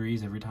 15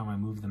 degrees every time I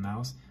move the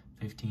mouse.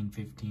 15,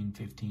 15,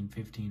 15,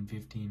 15,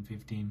 15,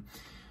 15.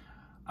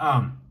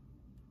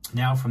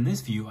 Now from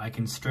this view, I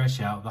can stretch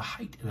out the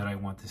height that I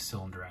want this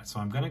cylinder at. So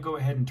I'm gonna go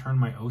ahead and turn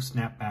my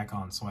O-snap back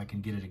on so I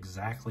can get it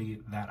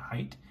exactly that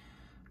height.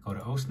 Go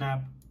to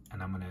O-snap,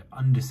 and I'm gonna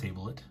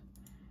undisable it.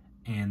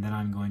 And then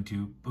I'm going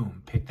to,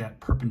 boom, pick that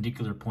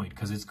perpendicular point,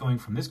 because it's going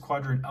from this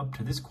quadrant up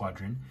to this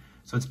quadrant.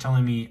 So it's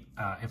telling me,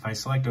 if I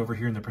select over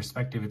here in the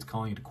perspective, it's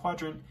calling it a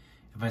quadrant.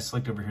 If I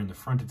select over here in the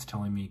front, it's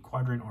telling me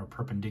quadrant or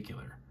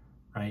perpendicular,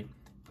 right?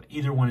 But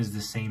either one is the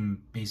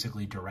same,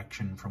 basically,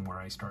 direction from where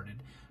I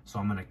started. So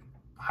I'm gonna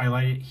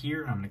highlight it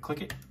here, I'm gonna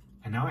click it,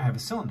 and now I have a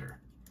cylinder.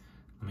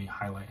 Let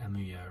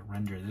me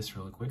render this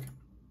really quick.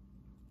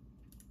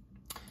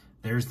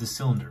 There's the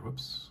cylinder,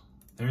 whoops.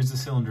 There's the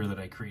cylinder that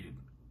I created.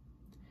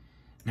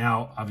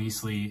 Now,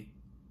 obviously,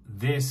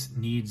 this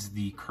needs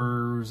the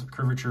curves,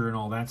 curvature, and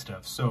all that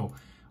stuff. So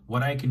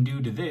what I can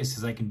do to this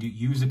is I can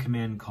use a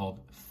command called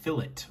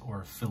fillet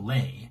or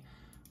fillet,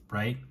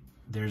 right?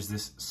 There's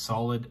this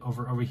solid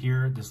over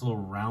here, this little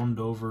round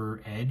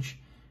over edge.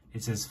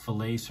 It says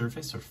fillet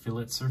surface or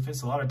fillet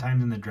surface. A lot of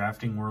times in the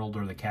drafting world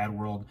or the CAD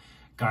world,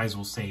 guys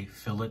will say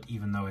fillet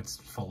even though it's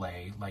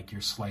fillet, like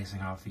you're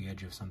slicing off the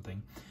edge of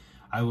something.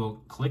 I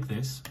will click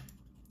this,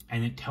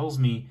 and it tells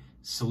me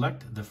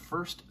select the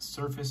first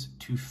surface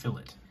to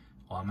fillet.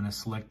 Well, I'm going to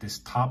select this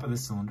top of the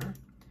cylinder,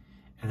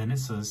 and then it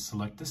says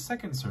select the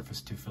second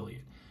surface to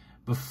fillet.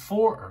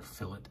 Before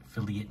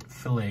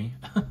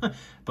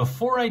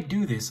I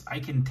do this, I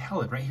can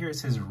tell it, right here it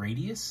says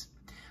radius.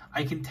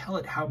 I can tell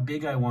it how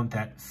big I want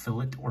that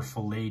fillet or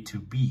fillet to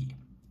be.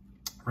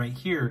 Right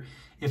here,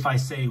 if I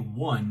say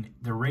 1,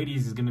 the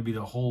radius is going to be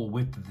the whole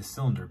width of the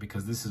cylinder,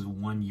 because this is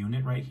 1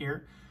 unit right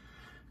here,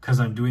 because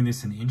I'm doing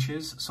this in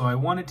inches. So I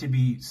want it to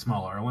be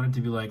smaller. I want it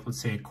to be like, let's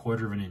say,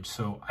 1/4 of an inch.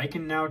 So I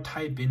can now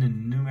type in a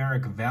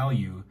numeric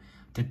value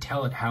to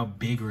tell it how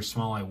big or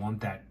small I want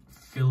that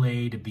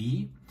fillet to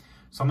be.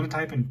 So I'm going to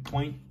type in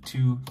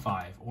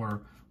 0.25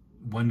 or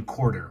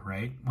 1/4,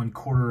 right?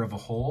 1/4 of a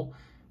hole,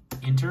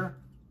 enter.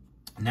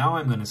 Now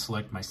I'm going to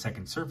select my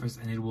second surface,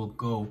 and it will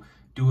go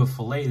do a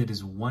fillet that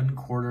is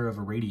 1/4 of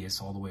a radius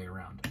all the way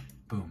around.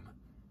 Boom.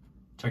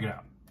 Check it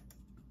out.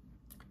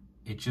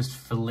 It just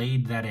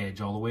filleted that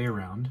edge all the way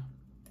around.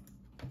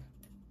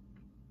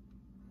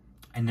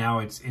 And now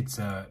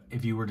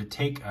if you were to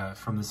take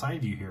from the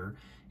side view here,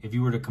 if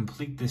you were to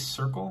complete this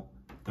circle,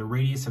 the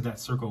radius of that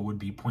circle would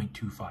be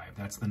 0.25.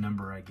 That's the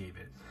number I gave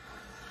it.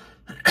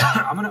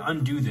 I'm going to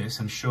undo this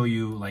and show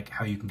you like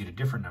how you can get a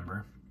different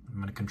number. I'm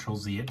going to Control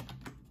Z it,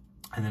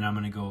 and then I'm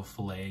going to go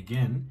fillet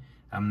again.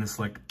 I'm going to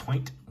select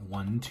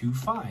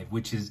 0.125,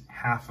 which is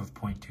half of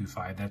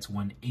 0.25. That's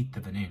 1/8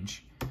 of an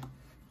inch.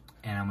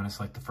 And I'm going to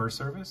select the first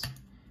surface,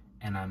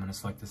 and I'm going to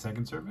select the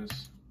second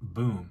surface.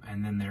 Boom.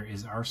 And then there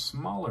is our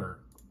smaller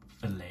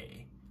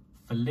fillet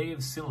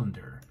of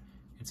cylinder.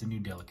 It's a new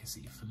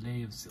delicacy,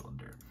 fillet of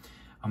cylinder.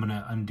 I'm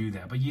gonna undo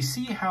that. But you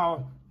see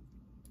how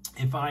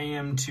if I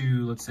am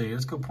to, let's say,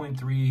 let's go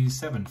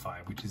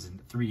 0.375, which is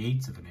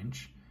 3/8 of an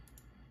inch,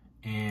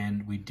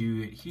 and we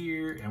do it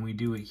here and we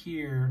do it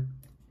here,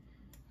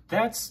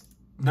 that's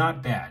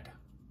not bad,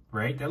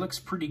 right? That looks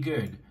pretty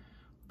good.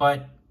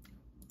 But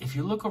if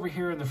you look over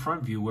here in the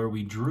front view where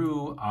we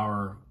drew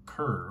our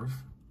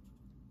curve,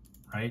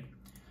 right?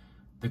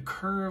 The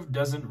curve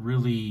doesn't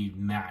really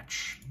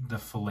match the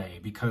fillet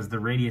because the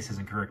radius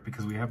isn't correct,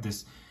 because we have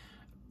this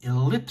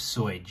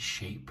ellipsoid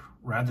shape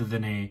rather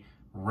than a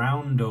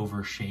round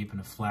over shape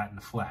and a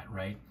flat,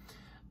 right?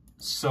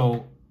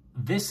 So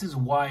this is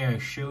why I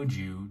showed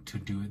you to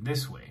do it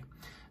this way.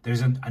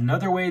 There's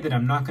another way that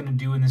I'm not going to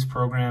do in this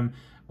program,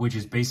 which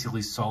is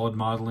basically solid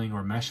modeling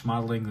or mesh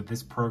modeling, that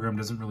this program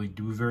doesn't really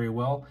do very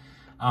well,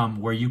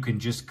 where you can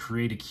just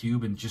create a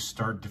cube and just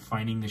start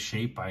defining the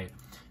shape by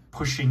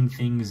pushing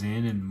things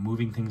in and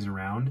moving things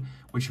around,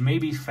 which may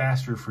be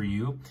faster for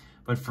you.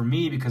 But for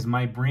me, because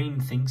my brain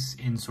thinks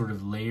in sort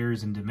of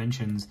layers and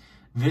dimensions,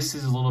 this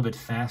is a little bit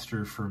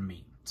faster for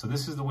me. So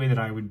this is the way that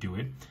I would do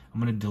it. I'm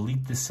going to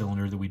delete the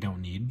cylinder that we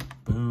don't need.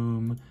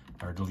 Boom.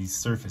 Or delete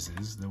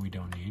surfaces that we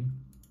don't need.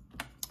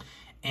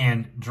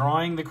 And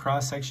drawing the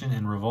cross section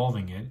and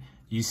revolving it,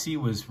 you see,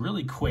 was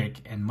really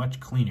quick and much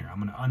cleaner. I'm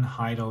going to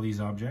unhide all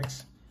these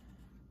objects.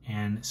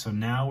 And so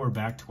now we're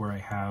back to where I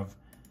have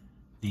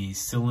the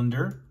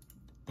cylinder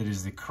that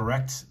is the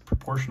correct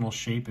proportional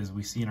shape as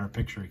we see in our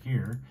picture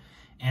here.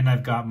 And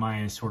I've got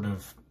my sort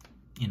of,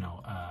 you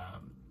know,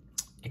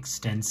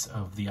 extents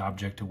of the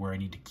object to where I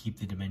need to keep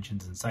the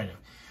dimensions inside of.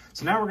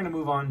 So now we're going to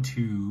move on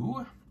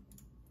to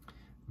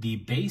the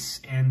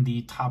base and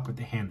the top with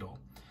the handle.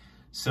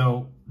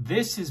 So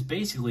this is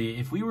basically,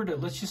 if we were to,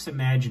 let's just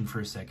imagine for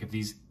a sec, if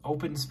these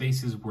open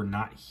spaces were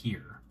not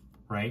here,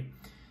 right?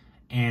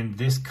 And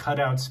this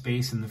cutout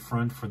space in the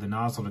front for the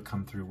nozzle to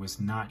come through was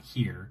not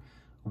here,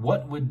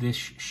 what would this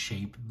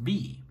shape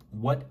be?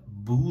 What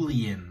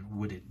Boolean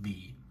would it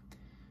be?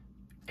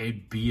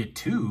 It'd be a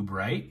tube,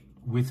 right?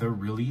 With a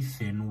really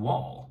thin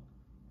wall.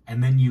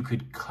 And then you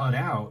could cut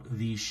out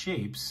these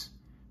shapes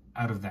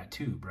out of that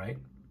tube, right?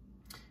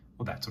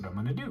 Well, that's what I'm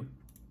gonna do.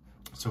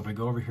 So if I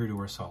go over here to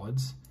our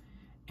solids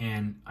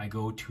and I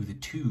go to the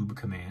tube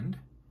command,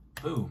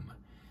 boom.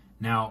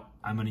 Now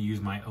I'm gonna use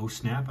my O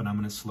snap and I'm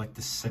gonna select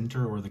the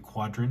center or the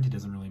quadrant, it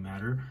doesn't really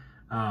matter.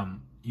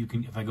 You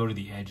can, if I go to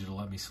the edge, it'll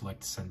let me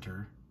select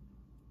center.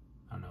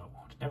 Oh no, it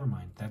won't, never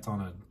mind, that's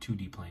on a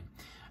 2D plane.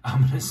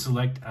 I'm gonna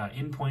select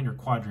endpoint or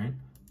quadrant,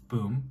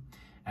 boom.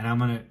 And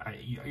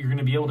you're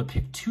gonna be able to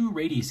pick two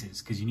radiuses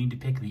because you need to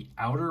pick the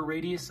outer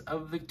radius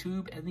of the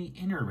tube and the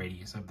inner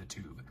radius of the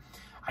tube.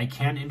 I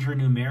can enter a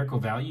numerical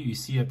value you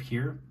see up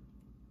here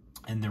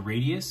and the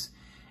radius,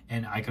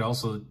 and I could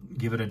also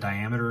give it a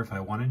diameter if I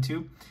wanted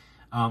to.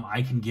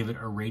 I can give it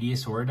a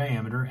radius or a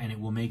diameter and it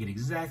will make it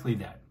exactly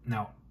that.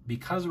 Now,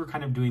 because we're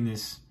kind of doing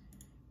this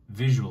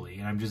visually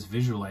and I'm just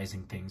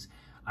visualizing things,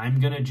 I'm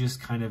gonna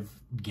just kind of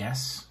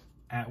guess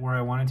at where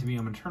I want it to be.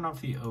 I'm gonna turn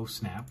off the O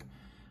snap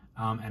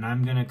and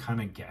I'm gonna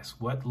kind of guess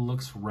what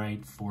looks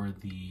right for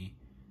the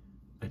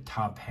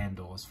top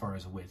handle as far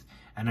as width.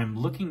 And I'm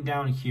looking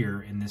down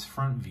here in this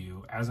front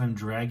view, as I'm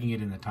dragging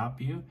it in the top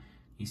view,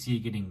 you see it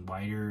getting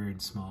wider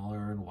and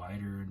smaller and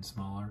wider and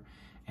smaller.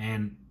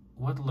 And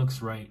what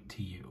looks right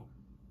to you?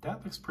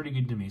 That looks pretty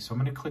good to me. So I'm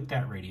gonna click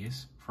that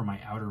radius for my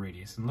outer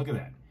radius, and look at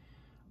that.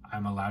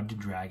 I'm allowed to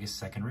drag a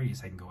second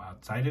radius. I can go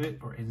outside of it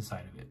or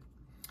inside of it.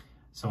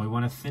 So we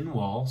want a thin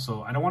wall.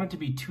 So I don't want it to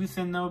be too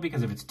thin though,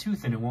 because if it's too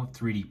thin, it won't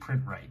 3D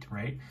print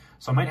right?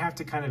 So I might have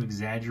to kind of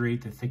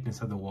exaggerate the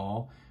thickness of the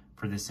wall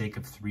for the sake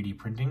of 3D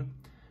printing.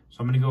 So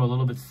I'm gonna go a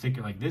little bit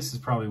thicker, like this is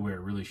probably where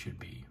it really should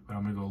be, but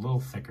I'm gonna go a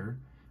little thicker.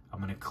 I'm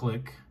gonna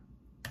click,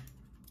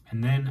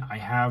 and then I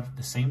have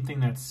the same thing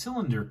that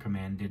cylinder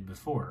command did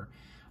before,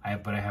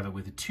 but I have it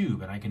with a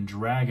tube, and I can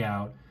drag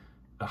out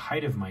the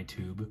height of my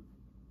tube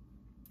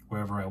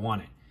wherever I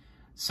want it.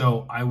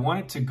 So I want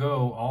it to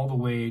go all the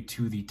way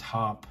to the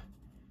top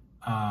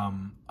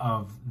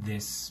of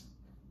this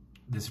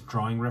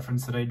drawing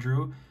reference that I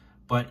drew,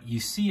 but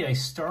you see I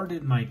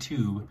started my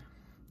tube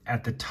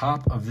at the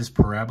top of this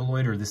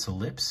paraboloid or this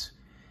ellipse,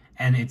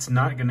 and it's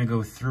not gonna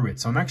go through it.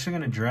 So I'm actually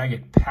gonna drag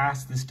it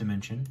past this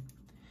dimension,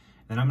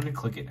 then I'm gonna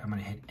click it, I'm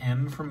gonna hit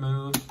M for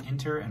move,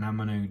 enter, and I'm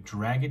gonna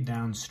drag it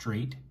down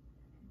straight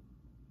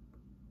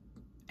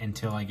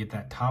until I get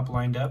that top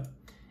lined up,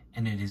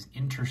 and it is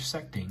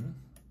intersecting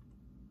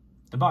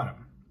the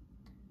bottom,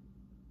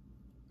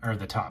 or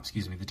the top,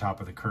 excuse me, the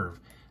top of the curve.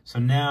 So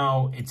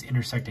now it's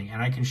intersecting,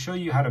 and I can show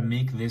you how to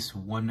make this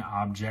one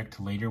object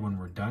later when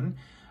we're done.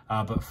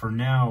 But for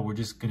now, we're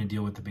just gonna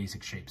deal with the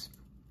basic shapes.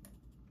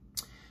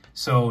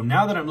 So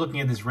now that I'm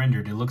looking at this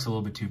rendered, it looks a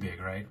little bit too big,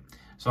 right?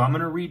 So I'm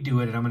gonna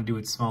redo it and I'm gonna do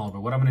it smaller.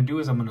 But what I'm gonna do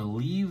is I'm gonna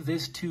leave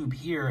this tube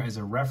here as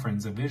a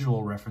reference, a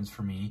visual reference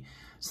for me,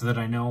 so that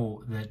I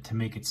know that to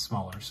make it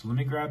smaller. So let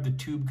me grab the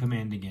tube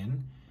command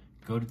again,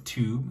 go to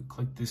tube,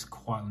 click this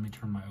quad, let me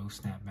turn my O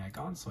snap back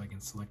on so I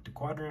can select a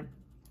quadrant.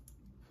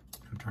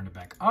 I'm turning it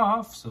back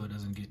off so it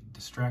doesn't get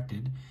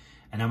distracted.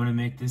 And I'm gonna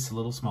make this a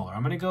little smaller.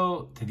 I'm gonna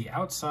go to the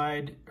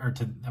outside,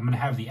 I'm gonna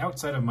have the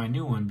outside of my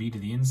new one be to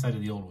the inside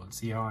of the old one.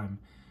 See how I'm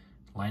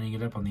lining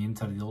it up on the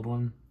inside of the old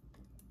one?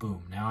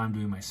 Boom. Now I'm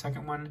doing my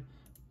second one.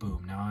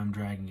 Boom. Now I'm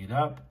dragging it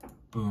up.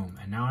 Boom.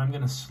 And now I'm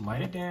gonna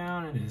slide it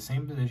down into the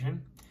same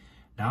position.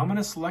 Now I'm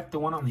gonna select the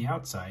one on the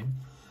outside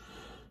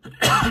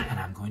and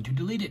I'm going to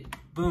delete it.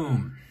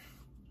 Boom.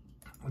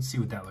 Let's see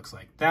what that looks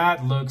like.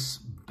 That looks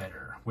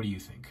better. What do you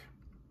think?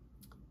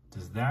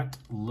 Does that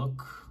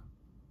look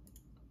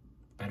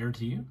better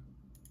to you?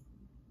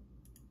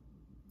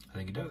 I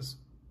think it does.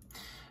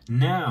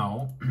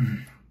 Now,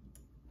 I'm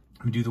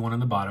gonna do the one on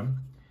the bottom.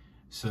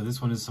 So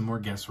this one is some more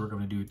guesswork. I'm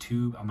gonna do a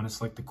tube. I'm gonna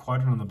select the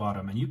quadrant on the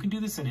bottom, and you can do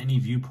this in any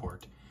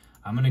viewport.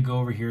 I'm gonna go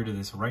over here to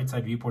this right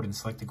side viewport and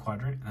select the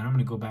quadrant, and then I'm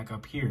gonna go back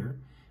up here.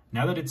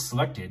 Now that it's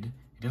selected,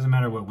 it doesn't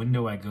matter what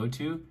window I go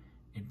to,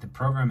 the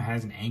program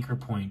has an anchor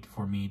point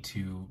for me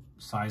to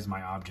size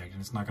my object,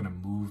 and it's not gonna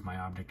move my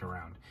object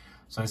around.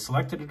 So I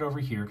selected it over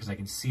here because I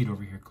can see it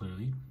over here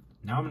clearly.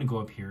 Now I'm gonna go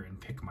up here and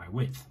pick my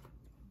width.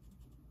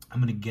 I'm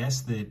gonna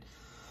guess that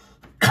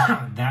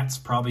that's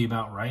probably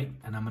about right,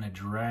 and I'm gonna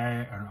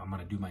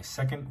do my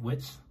second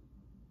width.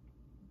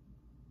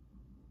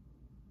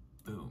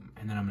 Boom,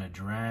 and then I'm gonna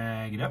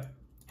drag it up,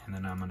 and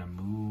then I'm gonna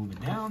move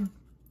it down,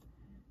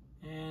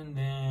 and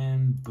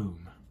then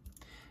boom,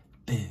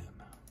 boom.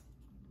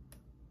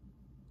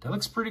 That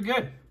looks pretty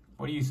good.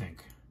 What do you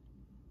think?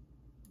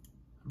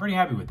 I'm pretty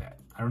happy with that.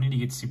 I don't need to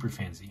get super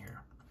fancy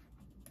here.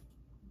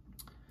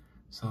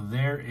 So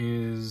there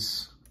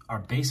is our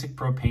basic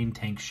propane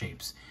tank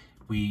shapes.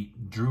 We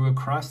drew a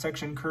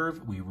cross-section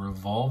curve, we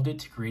revolved it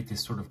to create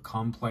this sort of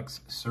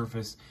complex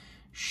surface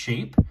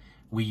shape.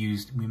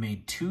 We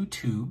made 2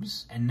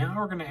 tubes, and now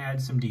we're gonna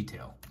add some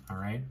detail, all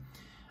right?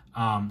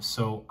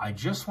 So I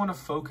just wanna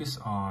focus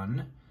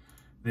on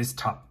this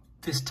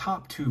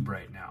top tube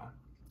right now.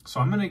 So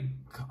I'm gonna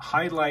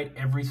highlight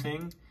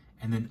everything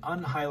and then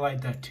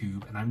unhighlight that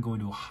tube, and I'm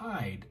going to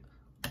hide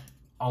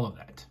all of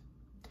that.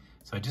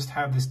 So I just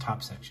have this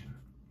top section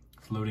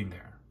floating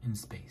there in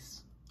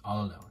space,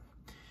 all alone.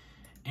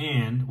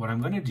 And what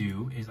I'm gonna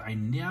do is I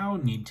now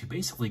need to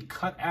basically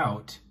cut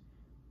out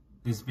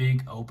this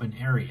big open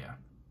area.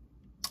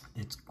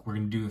 We're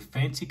gonna do a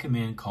fancy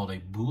command called a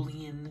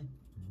Boolean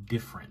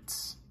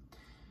difference.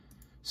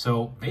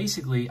 So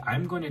basically,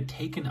 I'm going to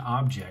take an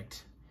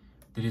object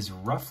that is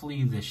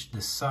roughly the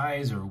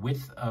size or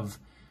width of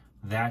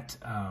that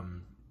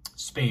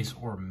space,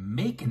 or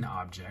make an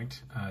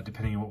object,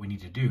 depending on what we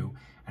need to do,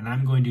 and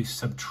I'm going to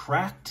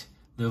subtract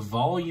the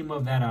volume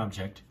of that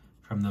object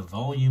from the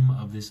volume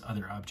of this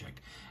other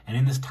object. And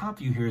in this top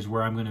view here is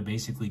where I'm going to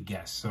basically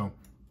guess. So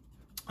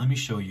let me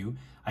show you.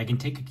 I can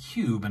take a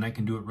cube and I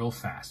can do it real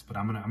fast, but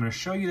I'm gonna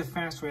show you the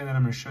fast way, and then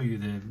I'm gonna show you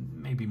the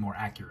maybe more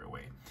accurate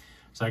way.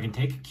 So I can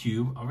take a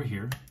cube over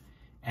here,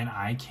 and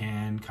I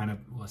can kind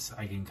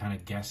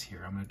of guess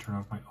here. I'm gonna turn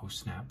off my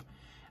snap,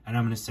 and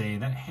I'm gonna say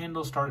that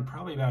handle started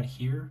probably about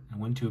here and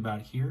went to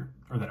about here,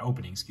 or that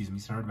opening, excuse me,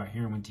 started about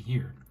here and went to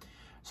here.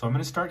 So I'm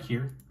gonna start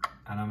here,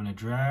 and I'm gonna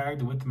drag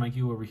the width of my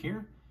cube over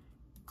here,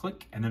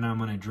 click, and then I'm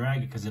gonna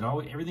drag it, because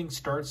everything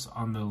starts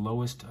on the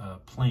lowest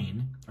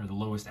plane, or the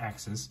lowest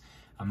axis.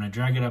 I'm gonna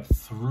drag it up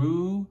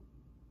through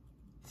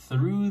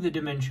the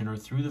dimension, or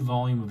through the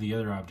volume of the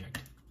other object.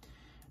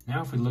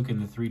 Now if we look in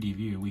the 3D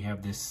view, we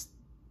have this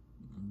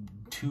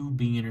tube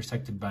being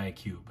intersected by a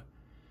cube.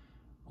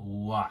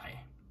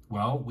 Why?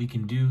 Well, we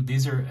can do,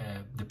 these are,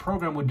 the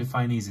program would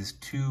define these as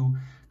 2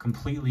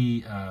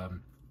 completely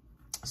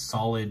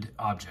solid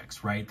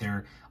objects, right?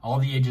 All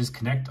the edges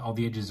connect, all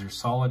the edges are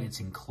solid, it's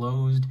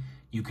enclosed.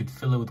 You could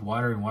fill it with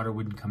water and water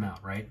wouldn't come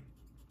out, right?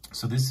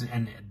 So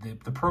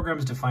the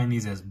programs define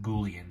these as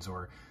Booleans,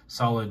 or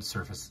solid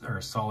surface, or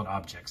solid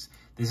objects.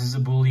 This is a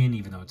Boolean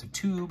even though it's a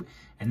tube,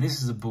 and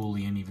this is a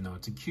Boolean even though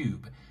it's a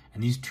cube.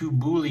 And these 2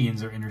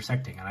 Booleans are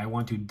intersecting, and I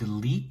want to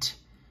delete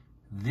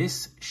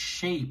this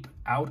shape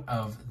out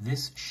of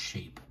this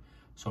shape.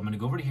 So I'm going to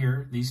go over to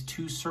here. These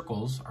 2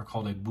 circles are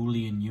called a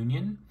Boolean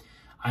union.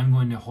 I'm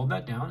going to hold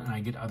that down, and I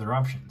get other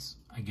options.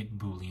 I get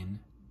Boolean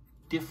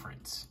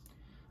difference.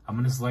 I'm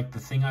going to select the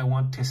thing I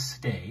want to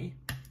stay,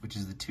 which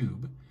is the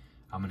tube.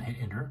 I'm going to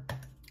hit enter,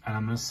 and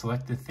I'm going to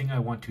select the thing I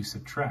want to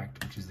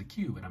subtract, which is the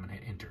cube, and I'm going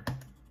to hit enter.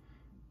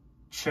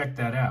 Check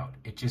that out.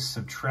 It just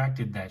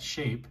subtracted that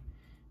shape.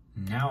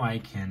 Now I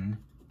can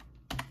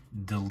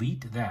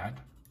delete that,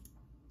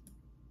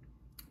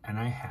 and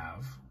I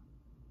have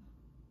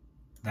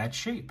that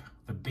shape,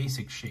 the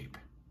basic shape.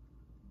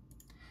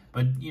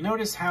 But you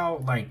notice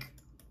how,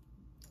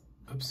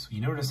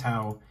 you notice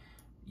how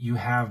you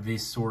have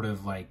this sort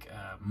of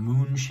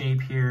moon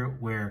shape here,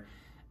 where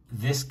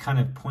this kind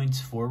of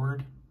points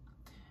forward.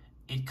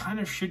 It kind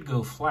of should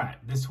go flat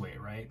this way,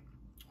 right?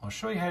 I'll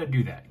show you how to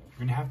do that. You're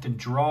gonna have to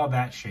draw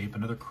that shape,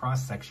 another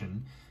cross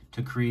section,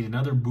 to create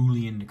another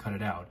Boolean to cut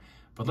it out.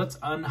 But let's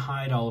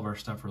unhide all of our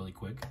stuff really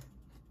quick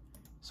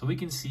so we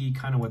can see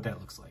kind of what that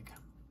looks like.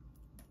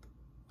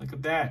 Look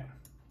at that.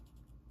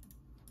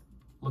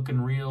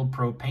 Looking real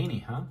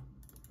propane-y, huh?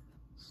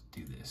 Let's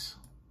do this.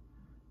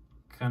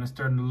 Kind of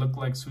starting to look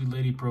like Sweet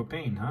Lady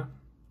Propane, huh?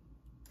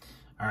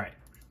 All right.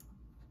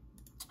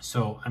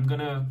 So I'm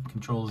gonna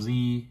Control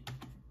Z,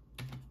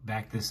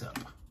 back this up.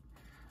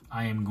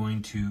 I am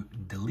going to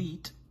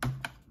delete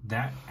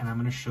that, and I'm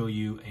gonna show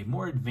you a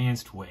more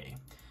advanced way.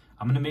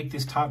 I'm gonna make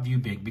this top view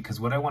big because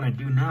what I wanna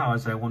do now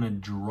is I wanna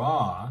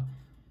draw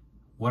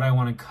what I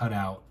wanna cut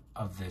out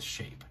of this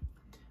shape.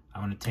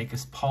 I'm gonna take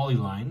this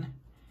polyline,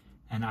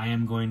 and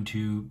I'm gonna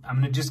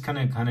just kind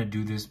of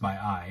do this by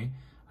eye.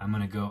 I'm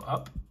gonna go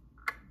up,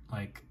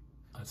 like,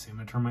 let's see, I'm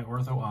gonna turn my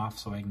ortho off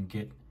so I can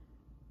get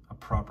a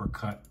proper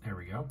cut. There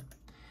we go.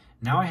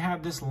 Now I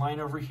have this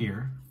line over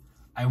here.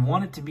 I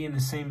want it to be in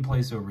the same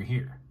place over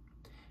here.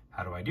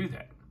 How do I do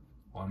that?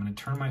 Well, I'm gonna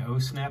turn my O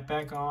snap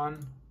back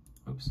on,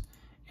 oops,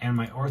 and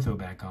my ortho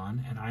back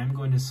on, and I'm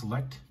going to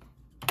select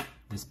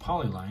this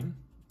polyline,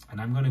 and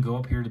I'm gonna go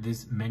up here to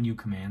this menu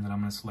command, and I'm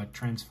gonna select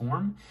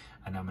transform,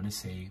 and I'm gonna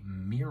say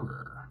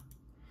mirror.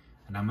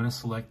 And I'm gonna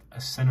select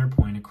a center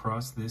point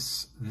across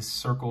this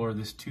circle or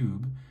this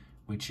tube,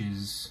 which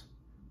is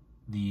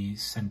the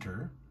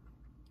center.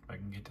 If I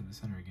can get to the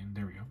center again,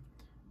 there we go.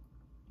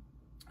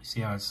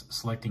 See how it's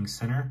selecting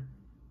center?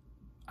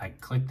 I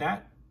click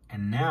that,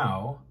 and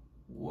now,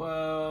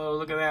 whoa,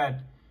 look at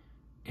that.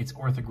 It's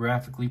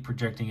orthographically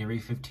projecting every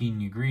 15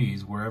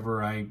 degrees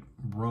wherever I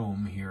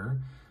roam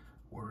here,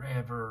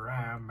 wherever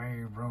I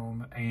may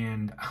roam,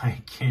 and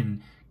I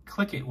can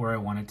click it where I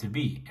want it to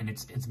be. And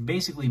it's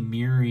basically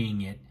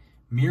mirroring it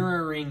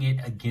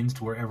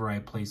against wherever I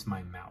place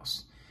my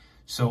mouse.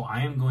 So I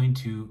am going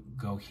to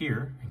go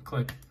here and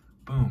click,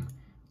 boom.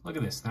 Look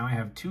at this. Now I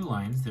have two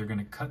lines. They're going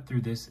to cut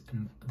through this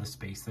in the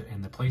space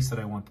in the place that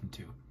I want them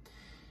to.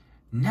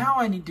 Now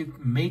I need to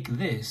make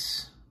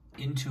this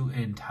into an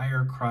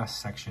entire cross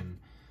section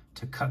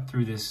to cut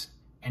through this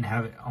and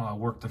have it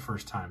work the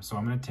first time. So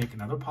I'm going to take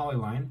another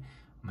polyline.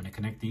 I'm going to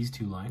connect these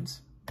two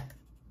lines,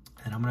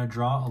 and I'm going to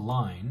draw a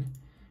line.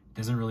 It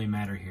doesn't really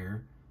matter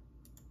here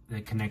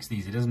that connects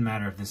these. It doesn't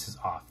matter if this is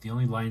off. The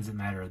only lines that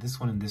matter are this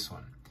one and this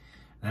one.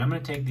 Then I'm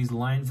going to take these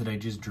lines that I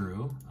just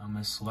drew. I'm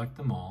going to select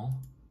them all,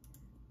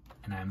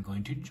 and I'm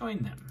going to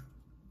join them.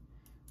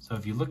 So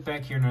if you look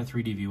back here in our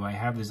 3D view, I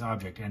have this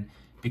object, and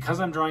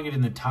because I'm drawing it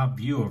in the top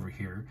view over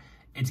here,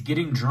 it's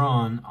getting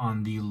drawn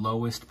on the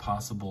lowest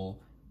possible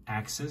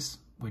axis,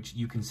 which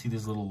you can see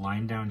this little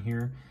line down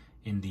here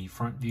in the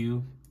front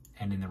view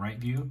and in the right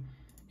view.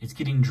 It's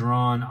getting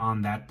drawn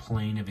on that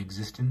plane of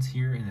existence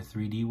here in the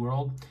 3D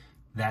world.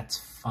 That's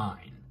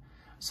fine.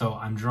 So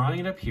I'm drawing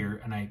it up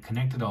here, and I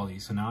connected all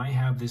these. So now I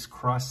have this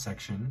cross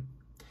section.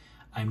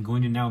 I'm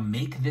going to now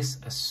make this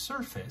a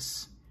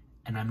surface,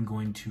 and I'm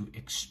going to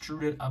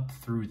extrude it up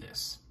through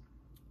this.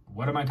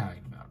 What am I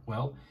talking about?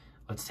 Well,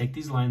 let's take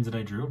these lines that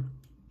I drew.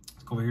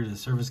 Let's go over here to the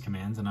surface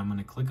commands, and I'm going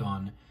to click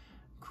on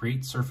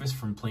create surface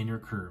from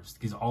planar curves,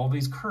 because all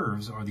these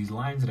curves, or these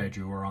lines that I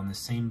drew, are on the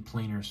same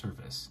planar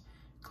surface.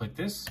 Click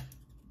this,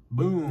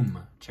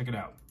 boom, check it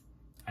out.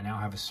 I now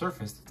have a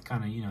surface that's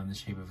kind of, in the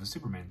shape of a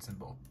Superman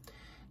symbol.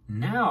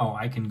 Now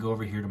I can go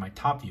over here to my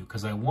top view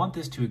because I want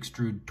this to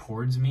extrude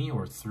towards me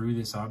or through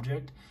this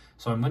object.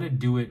 So I'm going to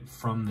do it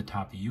from the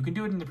top view. You can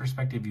do it in the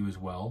perspective view as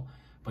well,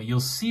 but you'll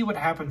see what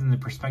happens in the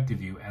perspective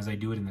view as I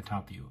do it in the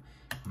top view.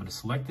 I'm going to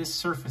select this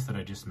surface that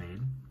I just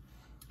made.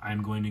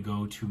 I'm going to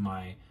go to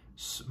my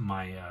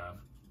solid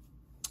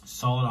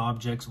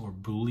objects or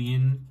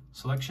Boolean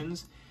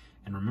selections.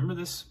 And remember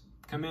this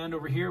command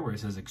over here where it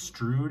says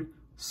extrude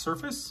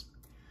surface?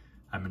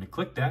 I'm going to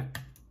click that,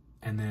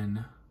 and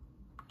then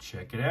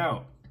check it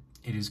out.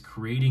 It is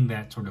creating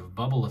that sort of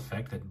bubble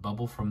effect, that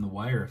bubble from the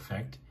wire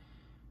effect,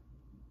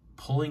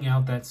 pulling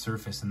out that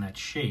surface and that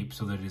shape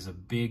so that it is a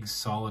big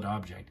solid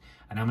object.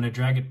 And I'm going to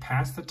drag it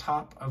past the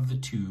top of the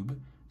tube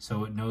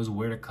so it knows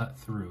where to cut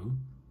through.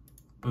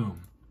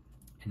 Boom.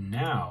 And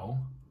now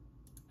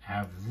I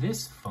have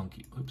this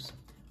funky,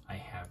 I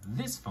have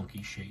this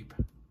funky shape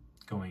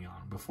going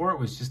on. Before it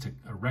was just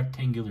a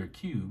rectangular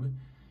cube.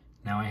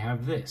 Now I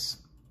have this.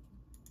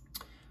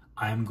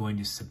 I'm going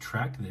to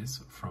subtract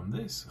this from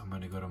this. I'm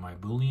going to go to my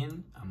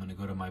Boolean. I'm going to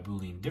go to my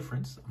Boolean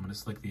difference. I'm going to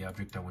select the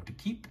object I want to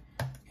keep,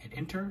 hit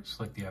enter,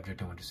 select the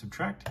object I want to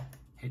subtract,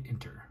 hit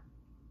enter.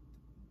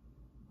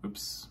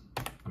 Oops,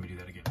 let me do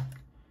that again.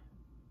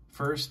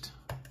 First,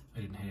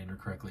 I didn't hit enter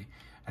correctly.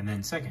 And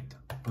then second,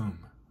 boom,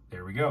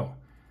 there we go.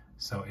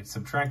 So it's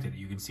subtracted.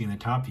 You can see in the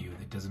top view,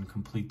 it doesn't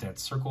complete that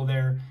circle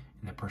there.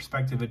 In the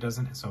perspective, it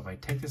doesn't. So if I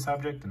take this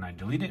object and I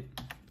delete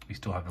it, we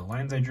still have the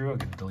lines I drew. I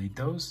can delete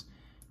those.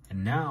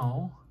 And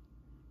now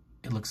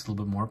it looks a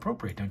little bit more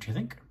appropriate, don't you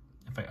think?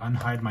 If I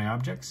unhide my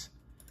objects,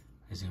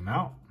 I zoom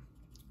out,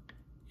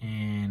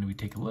 and we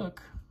take a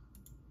look,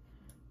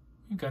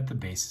 we've got the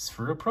basis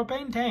for a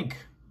propane tank.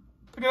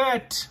 Look at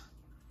that.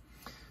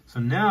 So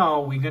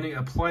now we're going to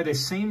apply the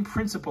same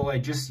principle I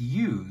just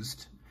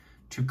used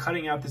to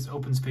cutting out this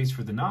open space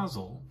for the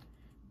nozzle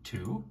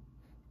to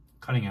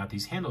cutting out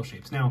these handle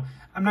shapes. Now,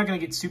 I'm not going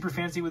to get super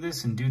fancy with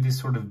this and do this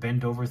sort of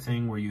bent over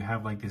thing where you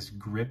have like this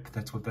grip.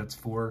 That's what that's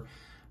for.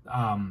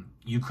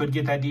 You could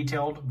get that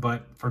detailed,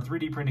 but for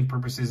 3D printing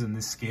purposes in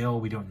this scale,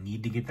 we don't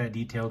need to get that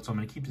detailed. So I'm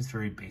going to keep this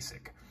very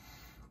basic.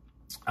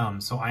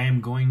 So I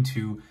am going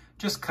to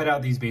just cut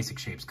out these basic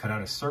shapes, cut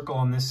out a circle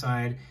on this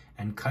side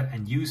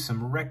and use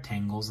some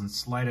rectangles and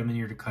slide them in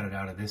here to cut it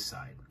out of this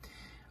side.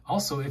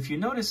 Also, if you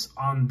notice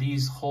on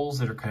these holes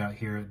that are cut out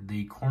here,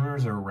 the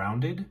corners are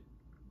rounded,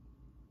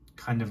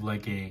 kind of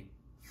like a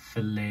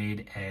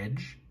filleted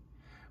edge.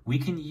 We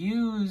can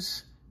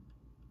use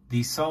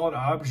the solid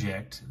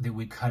object that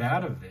we cut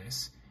out of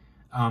this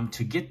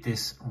to get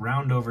this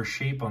round over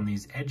shape on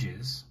these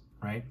edges,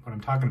 right? What I'm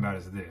talking about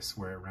is this,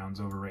 where it rounds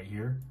over right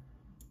here,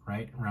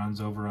 right?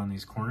 Rounds over on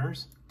these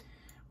corners.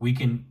 We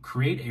can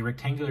create a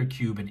rectangular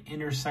cube and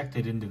intersect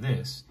it into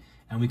this,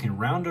 and we can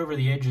round over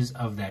the edges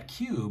of that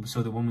cube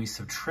so that when we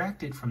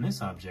subtract it from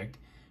this object,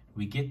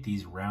 we get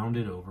these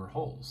rounded over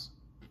holes,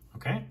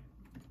 okay?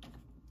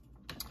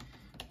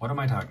 What am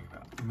I talking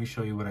about? Let me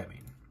show you what I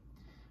mean.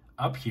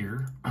 Up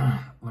here,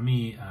 let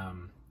me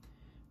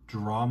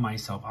draw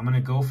myself. I'm gonna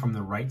go from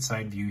the right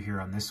side view here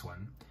on this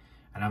one,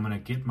 and I'm gonna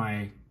get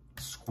my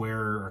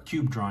square or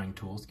cube drawing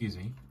tool, excuse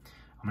me.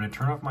 I'm gonna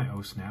turn off my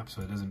O snap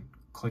so it doesn't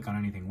click on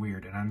anything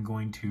weird, and I'm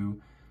going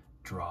to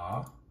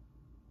draw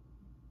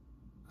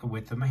the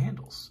width of my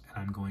handles,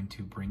 and I'm going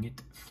to bring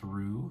it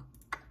through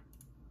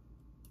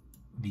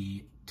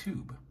the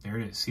tube. There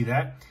it is. See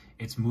that?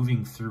 It's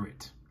moving through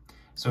it.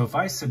 So if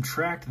I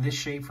subtract this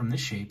shape from this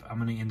shape, I'm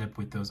going to end up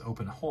with those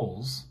open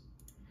holes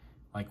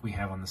like we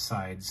have on the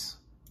sides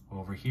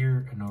over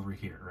here and over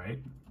here, right?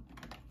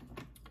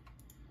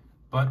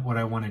 But what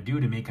I want to do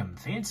to make them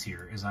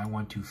fancier is I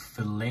want to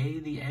fillet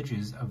the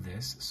edges of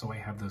this so I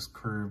have those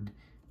curved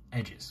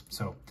edges.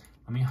 So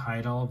let me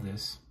hide all of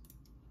this,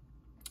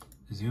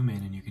 zoom in,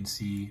 and you can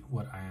see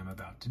what I am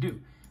about to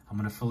do. I'm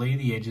going to fillet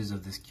the edges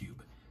of this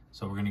cube.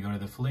 So we're going to go to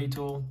the fillet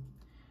tool.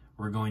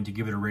 We're going to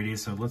give it a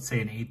radius of, let's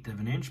say, 1/8 of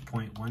an inch,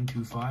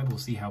 0.125. We'll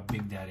see how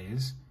big that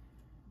is.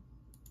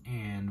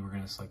 And we're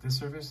going to select this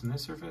surface and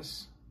this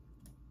surface.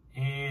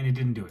 And it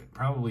didn't do it.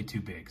 Probably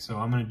too big. So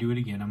I'm going to do it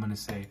again. I'm going to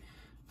say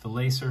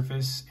fillet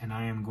surface, and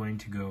I am going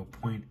to go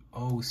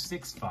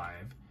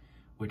 0.065,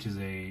 which is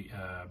I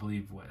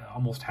believe,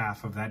 almost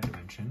half of that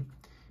dimension.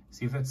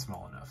 See if that's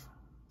small enough.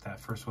 That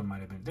first one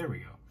might have been, there we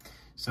go.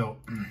 So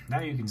now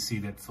you can see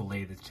that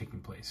fillet that's taking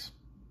place.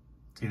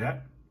 See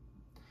that?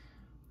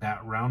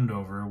 That round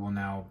over will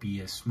now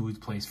be a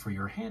smooth place for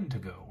your hand to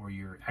go, or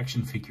your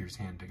action figure's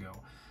hand to go.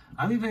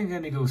 I'm even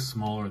going to go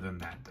smaller than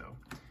that though.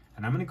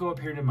 And I'm going to go up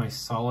here to my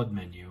solid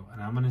menu,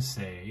 and I'm going to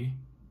say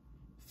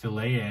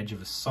fillet edge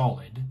of a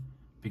solid,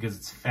 because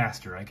it's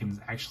faster. I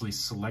can actually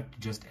select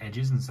just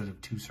edges instead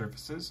of two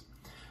surfaces.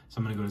 So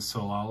I'm going to go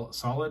to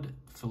solid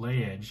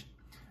fillet edge,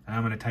 and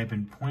I'm going to type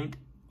in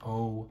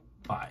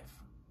 0.05.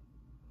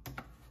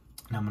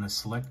 And I'm going to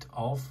select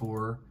all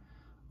 4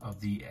 of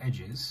the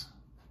edges,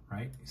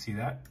 right? You see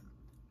that?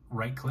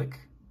 Right click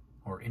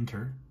or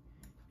enter,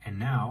 and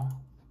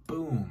now,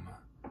 boom,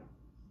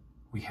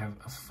 we have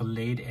a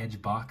filleted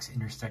edge box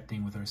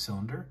intersecting with our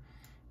cylinder.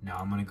 Now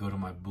I'm going to go to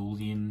my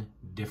Boolean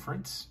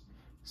difference,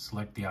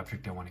 select the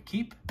object I want to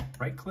keep,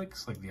 right click,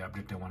 select the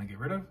object I want to get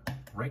rid of,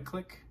 right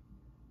click.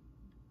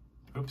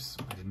 Oops,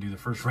 I didn't do the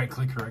first right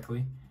click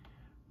correctly.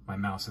 My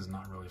mouse is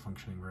not really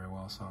functioning very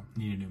well, so I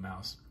need a new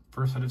mouse.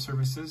 First set of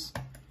surfaces,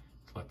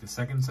 select the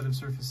second set of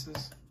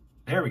surfaces.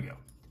 There we go.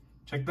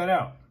 Check that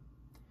out.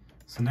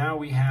 So now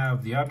we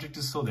have, the object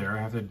is still there.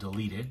 I have to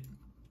delete it.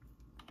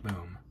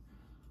 Boom.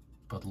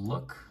 But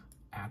look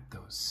at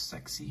those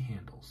sexy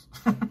handles.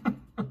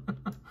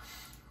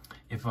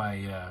 If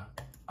I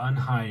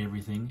unhide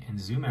everything and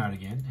zoom out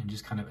again and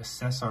just kind of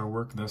assess our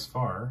work thus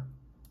far,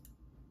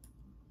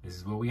 this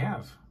is what we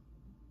have.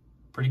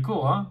 Pretty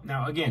cool, huh?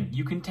 Now, again,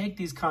 you can take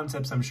these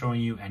concepts I'm showing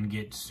you and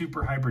get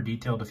super hyper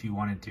detailed if you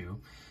wanted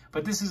to,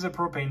 but this is a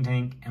propane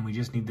tank and we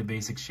just need the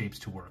basic shapes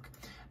to work.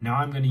 Now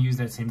I'm going to use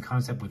that same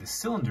concept with a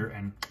cylinder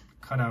and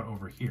cut out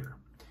over here.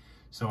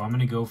 So I'm going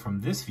to go from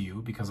this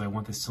view because I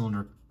want the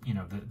cylinder, you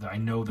know, I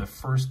know the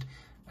first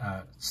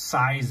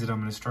size that I'm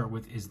going to start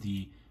with is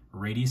the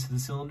radius of the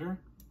cylinder.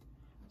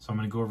 So I'm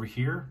going to go over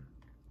here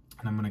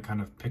and I'm going to kind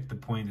of pick the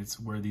point that's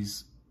where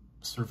these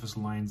surface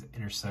lines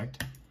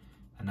intersect.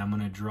 And I'm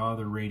going to draw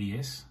the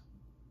radius.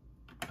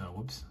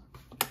 Whoops.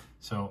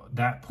 So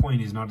that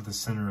point is not at the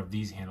center of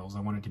these handles.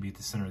 I want it to be at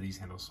the center of these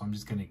handles. So I'm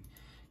just going to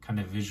kind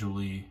of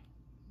visually,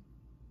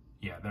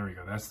 yeah, there we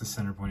go. That's the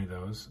center point of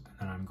those.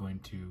 And then I'm going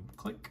to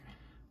click.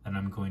 Then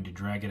I'm going to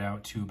drag it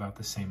out to about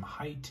the same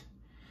height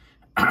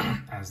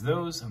as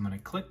those. I'm going to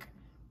click.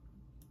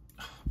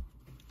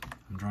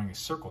 I'm drawing a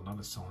circle, not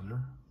a cylinder.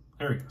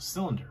 There we go,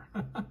 cylinder.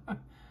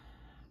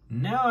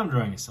 Now I'm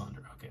drawing a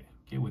cylinder. Okay,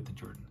 get with the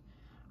Jordan.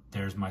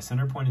 There's my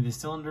center point of the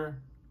cylinder.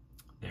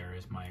 There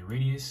is my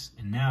radius.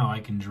 And now I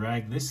can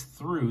drag this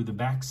through the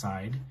back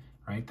side,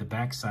 right? The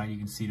back side, you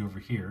can see it over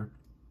here.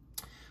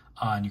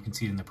 And you can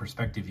see it in the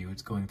perspective view.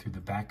 It's going through the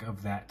back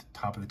of that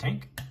top of the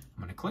tank. I'm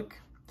gonna click,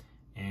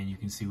 and you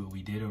can see what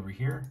we did over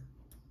here.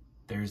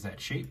 There's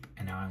that shape.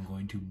 And now I'm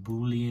going to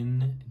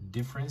Boolean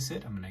difference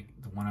it.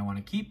 The one I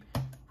wanna keep,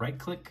 right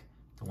click.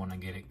 If I want to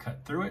get it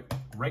cut through it,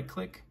 right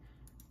click,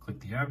 click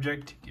the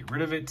object, get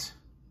rid of it.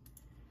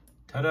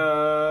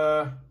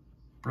 Ta-da!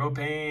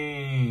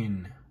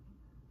 Propane.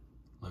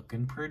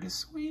 Looking pretty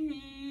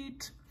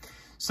sweet.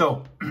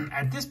 So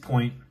at this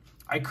point,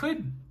 I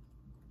could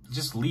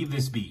just leave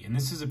this be. And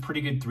this is a pretty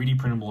good 3D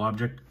printable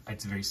object.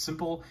 It's very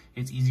simple.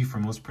 It's easy for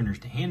most printers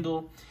to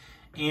handle.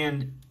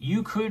 And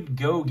you could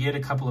go get a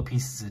couple of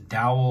pieces of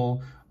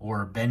dowel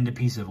or bend a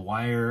piece of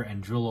wire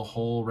and drill a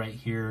hole right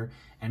here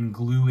and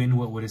glue in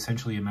what would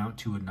essentially amount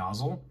to a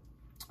nozzle.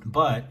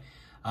 But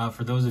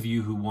for those of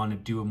you who want to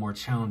do a more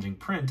challenging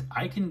print,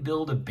 I can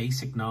build a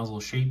basic nozzle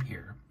shape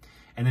here.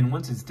 And then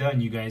once it's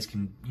done, you guys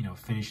can,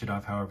 finish it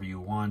off however you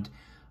want.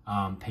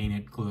 Paint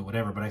it, glue it,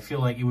 whatever. But I feel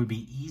like it would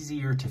be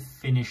easier to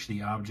finish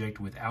the object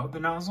without the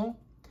nozzle,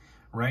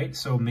 right?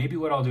 So maybe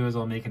what I'll do is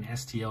I'll make an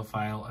STL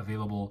file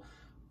available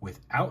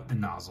without the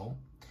nozzle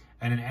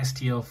and an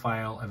STL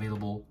file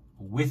available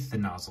with the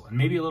nozzle, and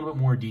maybe a little bit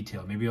more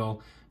detail. Maybe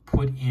I'll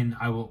put in,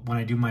 when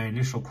I do my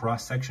initial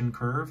cross-section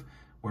curve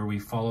where we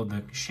follow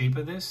the shape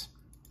of this,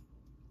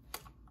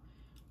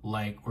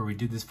 like where we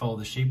did this, follow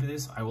the shape of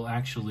this, I will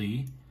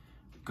actually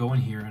go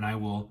in here and I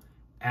will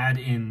add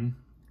in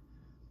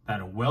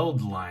that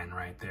weld line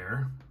right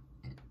there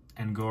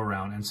and go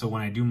around. And so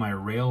when I do my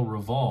rail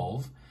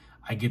revolve,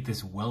 I get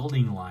this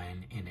welding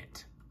line in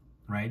it,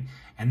 right?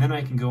 And then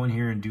I can go in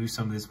here and do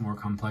some of this more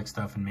complex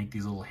stuff and make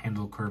these little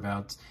handle curve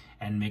outs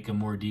and make a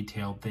more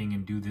detailed thing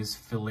and do this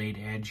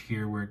filleted edge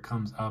here where it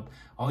comes up.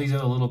 All these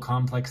other little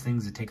complex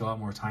things that take a lot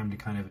more time to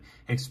kind of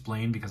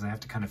explain because I have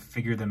to kind of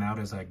figure them out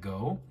as I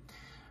go.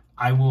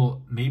 I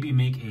will maybe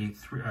make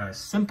a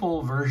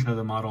simple version of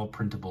the model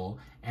printable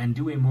and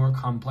do a more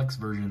complex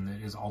version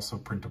that is also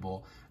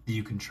printable that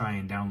you can try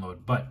and download.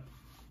 But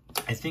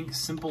I think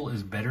simple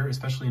is better,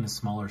 especially in a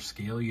smaller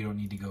scale. You don't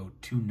need to go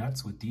too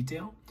nuts with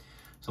detail.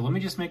 So let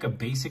me just make a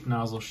basic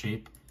nozzle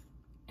shape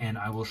and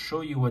I will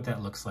show you what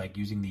that looks like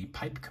using the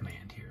pipe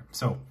command here.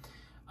 So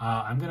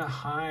I'm gonna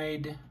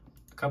hide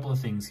a couple of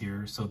things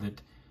here so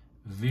that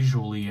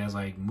visually as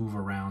I move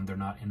around, they're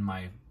not in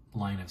my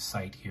line of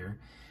sight here.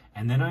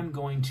 And then I'm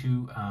going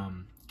to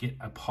get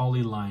a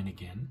polyline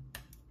again,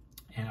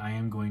 and I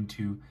am going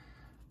to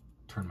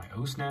turn my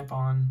O-snap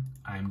on.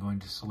 I'm going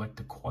to select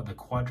the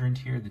quadrant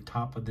here, the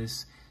top of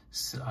this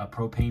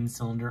propane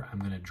cylinder. I'm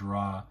going to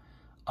draw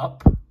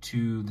up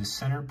to the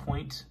center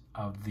point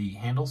of the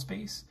handle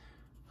space,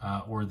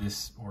 or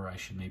I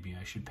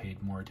should pay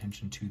more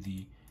attention to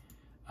the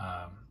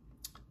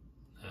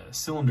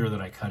cylinder that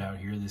I cut out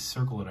here, this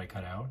circle that I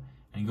cut out,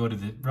 and go to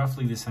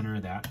roughly the center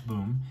of that,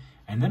 boom.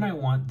 And then I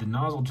want the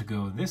nozzle to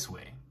go this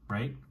way,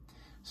 right?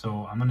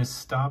 So I'm gonna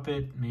stop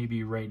it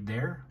maybe right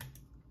there.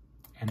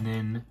 And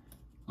then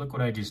look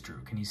what I just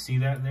drew. Can you see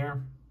that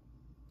there?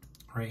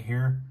 Right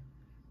here.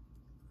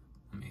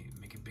 Let me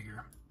make it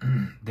bigger.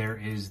 There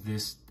is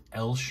this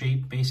L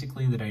shape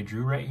basically that I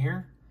drew right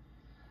here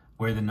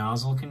where the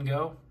nozzle can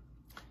go.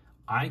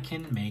 I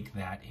can make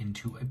that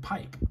into a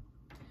pipe.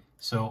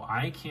 So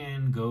I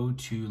can go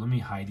to, let me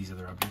hide these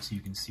other objects so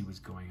you can see what's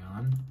going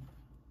on.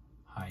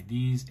 Hide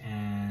these,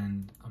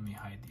 and let me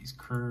hide these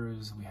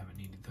curves. We haven't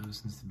needed those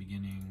since the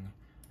beginning.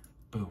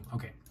 Boom,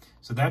 okay.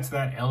 So that's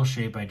that L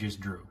shape I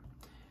just drew.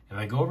 If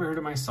I go over here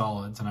to my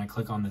solids and I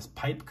click on this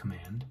pipe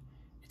command,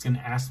 it's gonna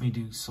ask me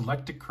to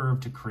select a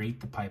curve to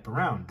create the pipe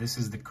around. This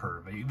is the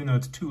curve. Even though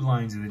it's two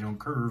lines and they don't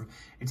curve,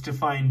 it's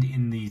defined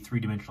in the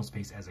three-dimensional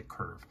space as a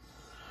curve.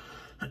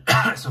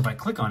 So if I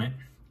click on it,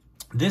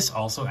 this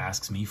also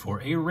asks me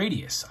for a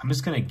radius. I'm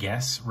just gonna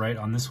guess, right,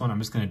 on this one. I'm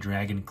just gonna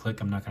drag and click.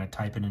 I'm not gonna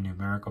type in a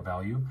numerical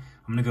value.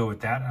 I'm gonna go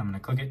with that. I'm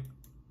gonna click it,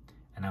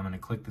 and I'm gonna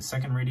click the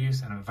second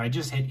radius. And if I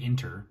just hit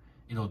enter,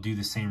 it'll do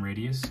the same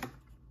radius.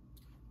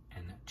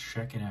 And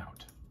check it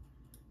out.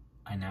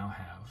 I now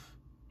have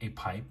a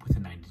pipe with a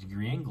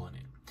 90-degree angle in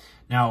it.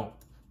 Now,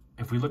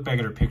 if we look back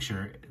at our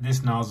picture,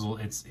 this nozzle,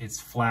 it's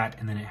flat,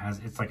 and then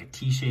it's like a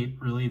T shape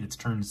really that's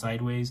turned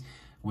sideways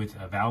with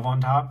a valve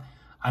on top.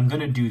 I'm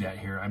gonna do that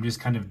here. I'm just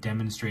kind of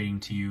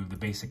demonstrating to you the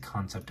basic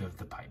concept of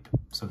the pipe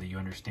so that you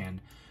understand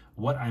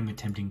what I'm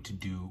attempting to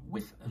do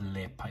with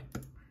le pipe.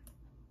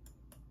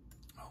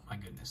 Oh my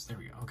goodness, there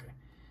we go, okay.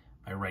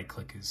 My right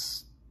click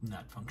is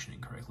not functioning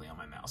correctly on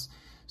my mouse.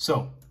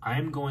 So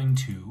I'm going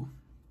to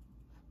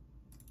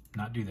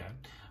not do that.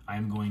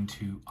 I'm going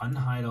to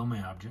unhide all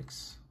my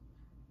objects,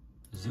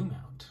 zoom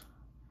out,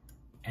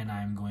 and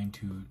I'm going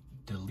to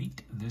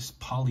delete this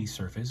poly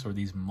surface or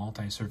these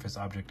multi-surface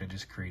object I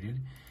just created.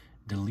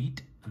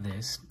 Delete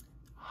this,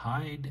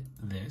 hide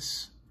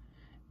this,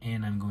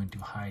 and I'm going to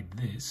hide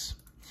this,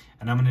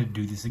 and I'm going to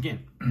do this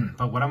again.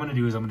 But what I'm going to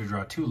do is I'm going to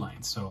draw two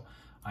lines. So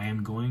I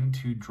am going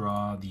to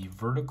draw the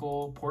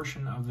vertical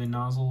portion of the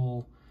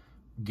nozzle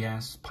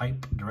gas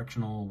pipe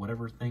directional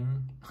whatever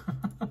thing.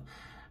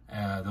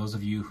 Those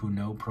of you who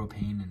know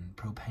propane and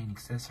propane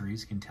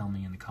accessories can tell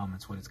me in the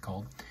comments what it's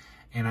called.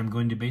 And I'm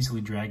going to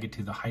basically drag it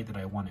to the height that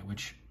I want it,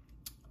 which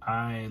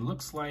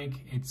looks like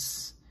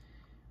it's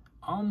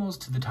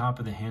almost to the top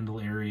of the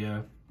handle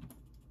area.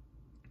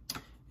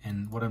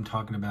 And what I'm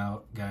talking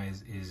about,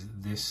 guys, is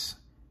this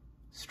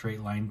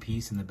straight line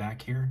piece in the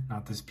back here,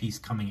 not this piece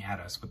coming at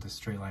us, but the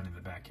straight line in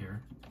the back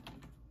here.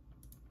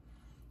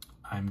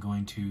 I'm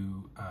going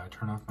to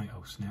turn off my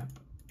O-snap,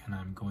 and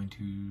I'm going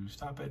to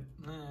stop it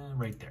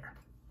right there.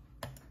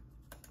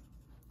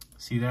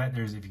 See that?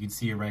 There's, if you can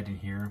see it right in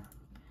here,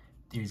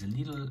 there's a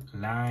little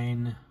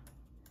line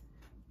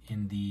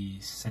in the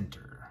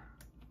center,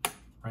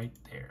 right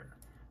there.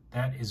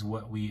 That is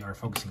what we are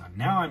focusing on.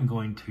 Now I'm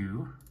going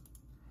to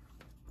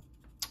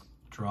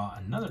draw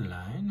another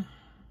line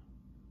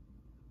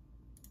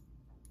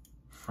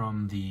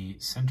from the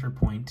center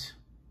point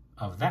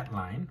of that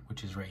line,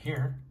 which is right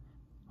here.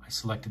 I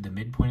selected the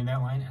midpoint of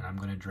that line, and I'm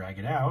going to drag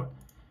it out,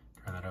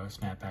 turn that out,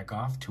 snap back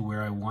off to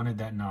where I wanted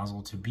that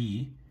nozzle to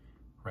be,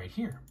 right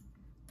here.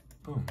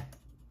 Boom.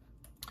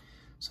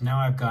 So now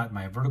I've got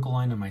my vertical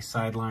line and my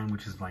side line,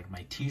 which is like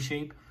my T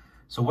shape.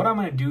 So what I'm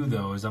going to do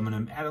though is I'm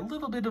going to add a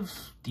little bit of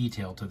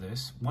detail to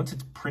this. Once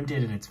it's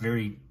printed and it's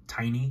very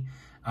tiny,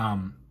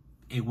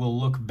 it will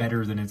look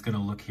better than it's going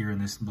to look here in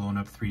this blown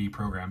up 3D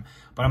program.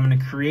 But I'm going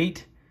to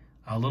create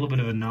a little bit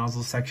of a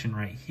nozzle section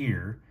right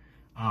here.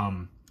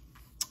 And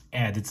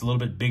it's a little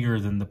bit bigger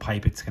than the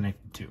pipe it's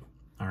connected to.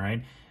 All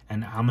right.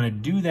 And I'm going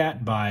to do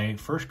that by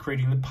first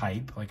creating the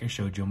pipe. Like I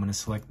showed you, I'm going to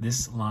select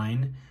this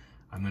line.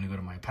 I'm going to go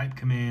to my pipe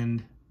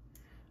command.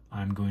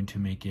 I'm going to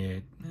make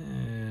it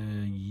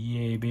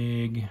yay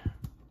big.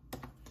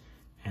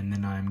 And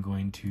then I'm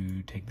going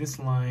to take this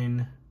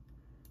line,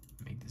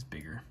 make this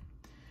bigger.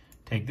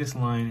 Take this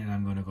line and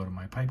I'm going to go to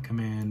my pipe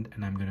command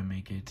and I'm going to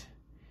make it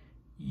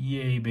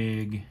yay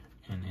big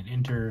and hit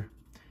enter.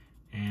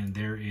 And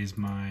there is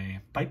my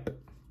pipe,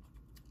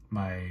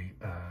 my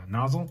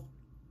nozzle.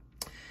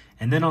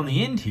 And then on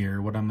the end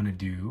here, what I'm going to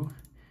do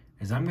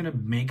is I'm going to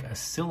make a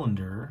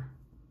cylinder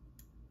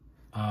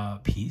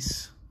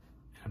piece.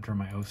 I'm turning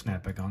my O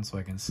snap back on so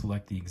I can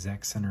select the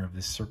exact center of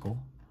this circle.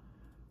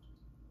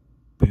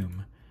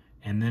 Boom.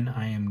 And then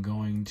I am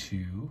going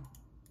to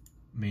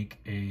make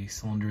a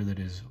cylinder that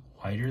is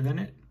wider than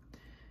it.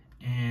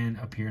 And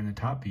up here in the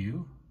top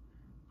view,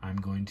 I'm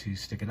going to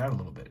stick it out a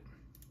little bit.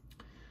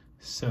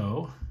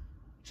 So,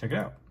 check it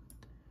out.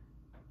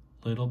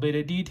 Little bit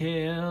of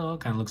detail,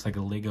 kind of looks like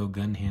a Lego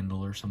gun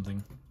handle or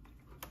something.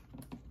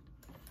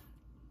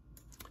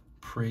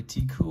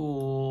 Pretty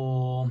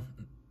cool.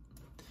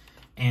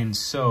 And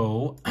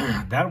so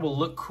that will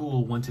look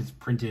cool once it's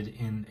printed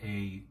in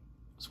a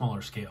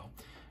smaller scale.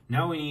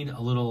 Now we need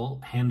a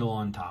little handle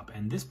on top,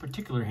 and this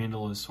particular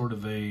handle is sort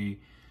of a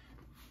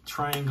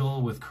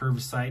triangle with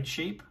curved side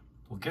shape.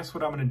 Well, guess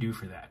what I'm going to do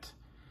for that?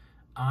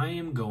 I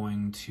am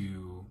going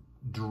to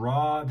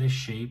draw this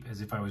shape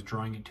as if I was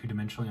drawing it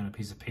two-dimensionally on a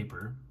piece of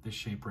paper, this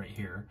shape right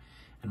here,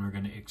 and we're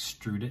going to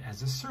extrude it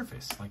as a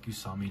surface like you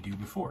saw me do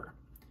before.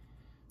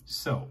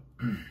 So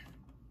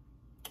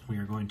we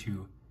are going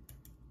to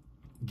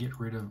get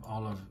rid of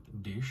all of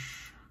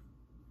dish,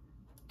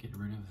 get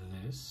rid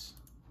of this,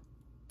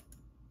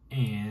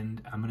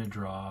 and I'm going to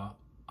draw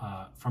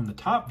from the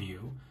top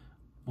view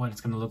what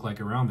it's going to look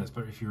like around this.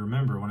 But if you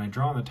remember, when I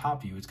draw on the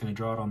top view, it's going to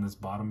draw it on this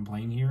bottom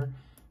plane here,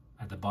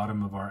 at the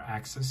bottom of our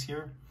axis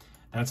here.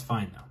 That's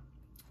fine though,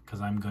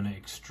 because I'm going to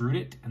extrude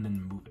it and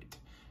then move it.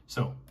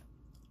 So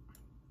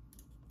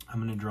I'm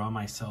going to draw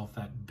myself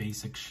that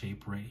basic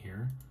shape right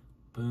here.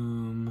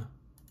 Boom,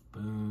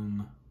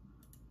 boom,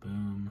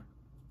 boom.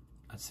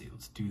 Let's see,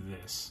 let's do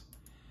this.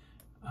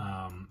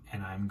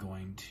 And I'm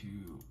going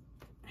to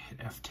hit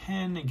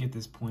F10 and get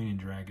this point and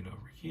drag it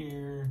over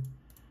here.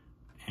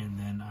 And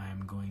then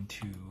I'm going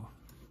to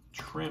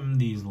trim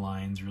these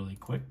lines really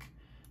quick.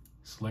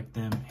 Select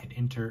them, hit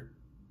enter.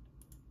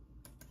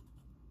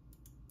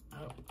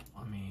 Oh,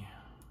 let me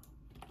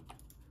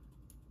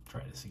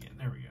try this again.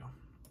 There we go.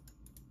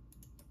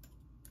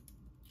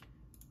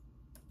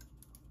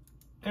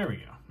 There we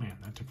go. Man,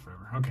 that took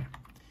forever. Okay.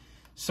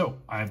 So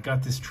I've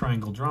got this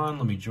triangle drawn.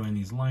 Let me join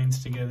these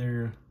lines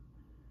together.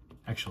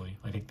 Actually,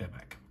 I take that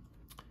back.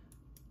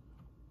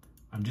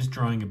 I'm just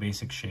drawing a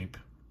basic shape.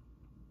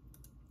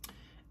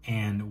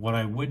 And what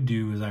I would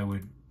do is I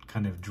would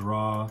kind of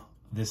draw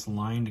this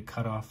line to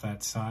cut off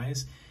that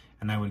size,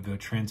 and I would go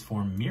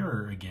transform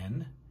mirror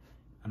again,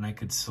 and I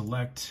could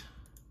select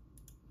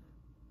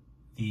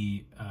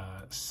the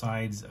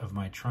sides of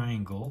my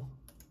triangle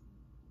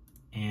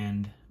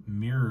and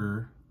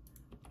mirror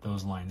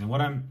those lines. And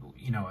what I'm,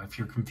 if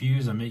you're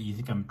confused, you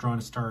think I'm drawing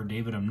a Star of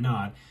David, I'm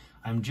not.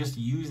 I'm just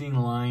using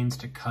lines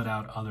to cut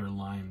out other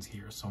lines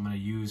here. So I'm going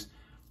to use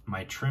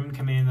my trim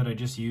command that I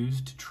just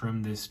used to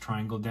trim this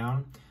triangle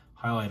down,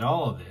 highlight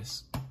all of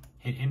this,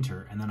 hit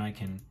enter, and then I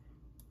can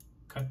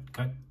cut,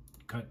 cut,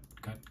 cut,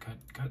 cut, cut,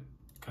 cut,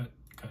 cut,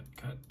 cut,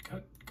 cut,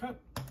 cut, cut.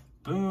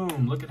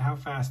 Boom, look at how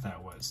fast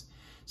that was.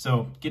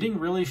 So getting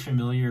really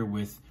familiar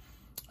with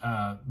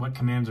what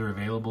commands are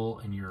available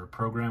in your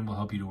program will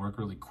help you to work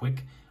really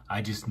quick.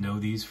 I just know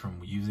these from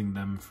using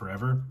them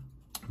forever,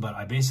 but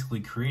I basically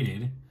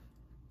created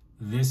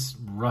this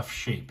rough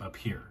shape up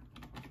here.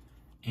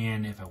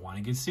 And if I want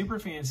to get super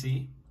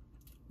fancy,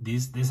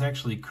 this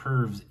actually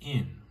curves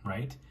in,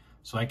 right?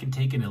 So I can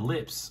take an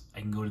ellipse,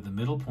 I can go to the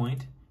middle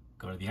point,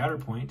 go to the outer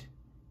point,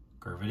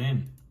 curve it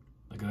in.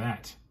 Look at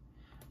that.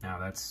 Now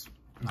that's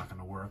not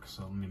gonna work,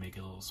 so let me make it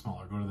a little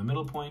smaller. Go to the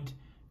middle point,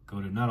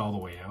 go to not all the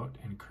way out,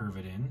 and curve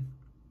it in,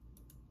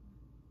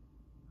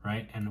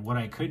 right? And what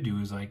I could do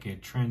is I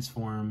could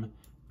transform,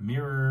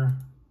 mirror,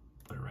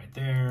 put it right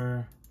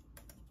there,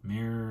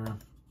 mirror,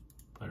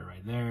 put it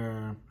right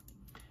there,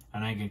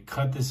 and I could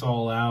cut this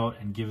all out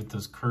and give it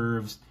those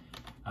curves,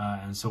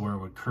 and so where it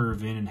would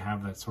curve in and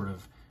have that sort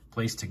of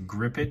place to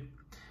grip it.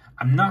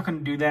 I'm not going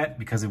to do that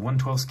because at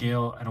 1/12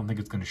 scale, I don't think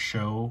it's going to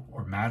show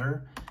or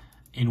matter.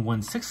 In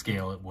 1/6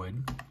 scale, it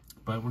would,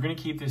 but we're going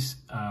to keep this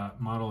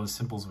model as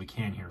simple as we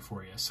can here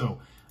for you. So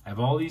I have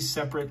all these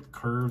separate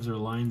curves or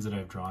lines that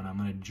I've drawn. I'm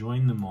going to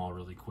join them all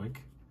really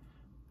quick.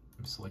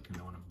 I'm selecting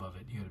the one above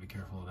it. You got to be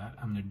careful of that.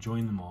 I'm going to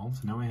join them all.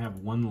 So now I have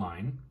one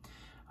line.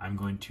 I'm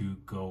going to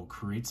go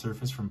create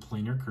surface from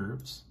planar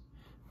curves.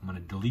 I'm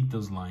going to delete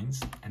those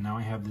lines. And now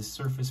I have this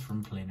surface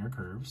from planar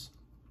curves.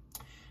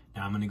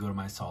 Now I'm going to go to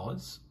my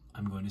solids.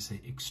 I'm going to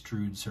say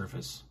extrude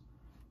surface.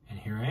 And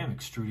here I am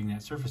extruding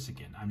that surface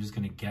again. I'm just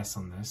going to guess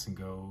on this and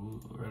go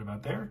right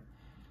about there.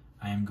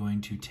 I am going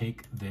to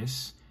take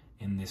this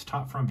in this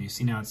top front view.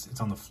 See now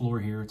it's on the floor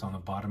here. It's on the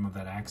bottom of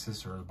that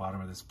axis or the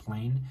bottom of this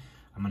plane.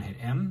 I'm going to hit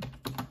M.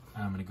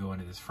 And I'm going to go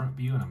into this front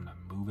view and I'm going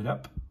to move it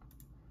up.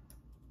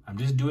 I'm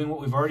just doing what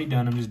we've already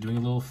done. I'm just doing it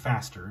a little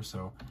faster.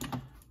 So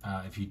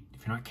if you're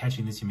not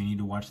catching this, you may need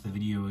to watch the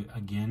video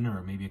again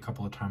or maybe a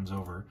couple of times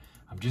over.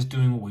 I'm just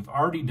doing what we've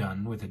already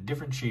done with a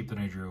different shape that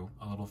I drew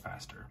a little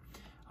faster.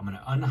 I'm going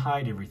to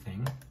unhide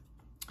everything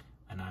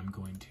and I'm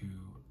going to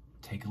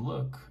take a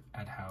look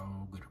at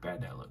how good or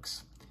bad that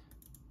looks.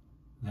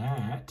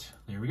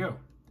 There we go.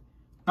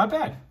 Not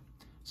bad.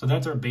 So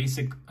that's our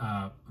basic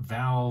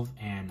valve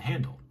and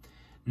handle.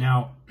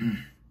 Now,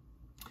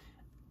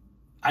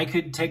 I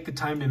could take the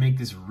time to make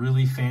this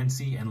really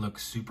fancy and look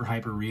super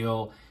hyper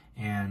real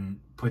and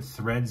put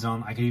threads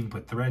on. I could even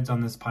put threads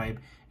on this pipe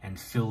and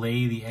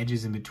fillet the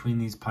edges in between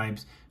these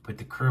pipes, put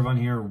the curve on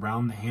here,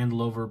 round the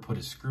handle over, put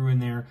a screw in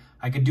there.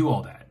 I could do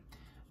all that.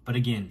 But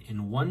again,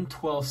 in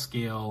 1/12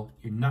 scale,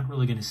 you're not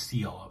really going to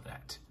see all of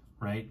that,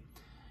 right?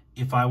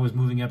 If I was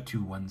moving up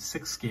to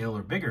 1/6 scale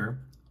or bigger,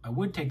 I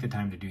would take the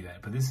time to do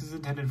that, but this is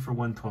intended for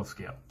 1/12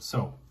 scale.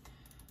 So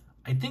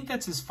I think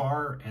that's as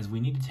far as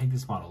we need to take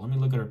this model. Let me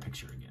look at our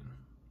picture again.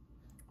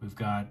 We've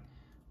got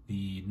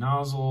the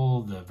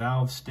nozzle, the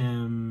valve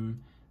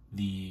stem,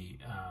 the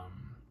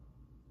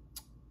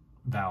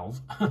valve,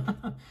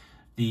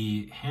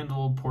 the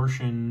handle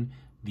portion,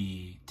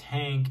 the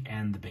tank,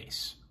 and the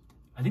base.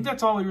 I think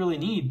that's all we really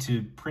need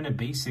to print a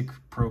basic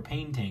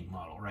propane tank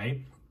model,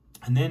 right?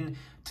 And then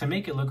to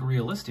make it look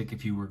realistic,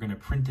 if you were going to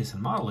print this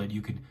and model it,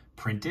 you could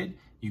print it,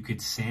 you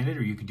could sand it,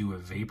 or you could do a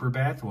vapor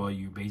bath while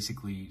you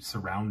basically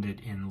surround it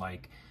in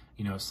like,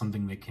 you know,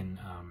 something that can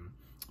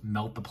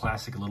melt the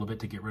plastic a little bit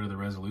to get rid of the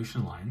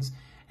resolution lines.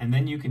 And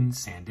then you can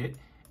sand it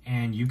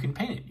and you can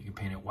paint it. You can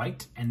paint it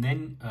white. And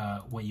then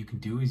what you can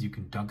do is you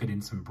can dunk it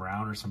in some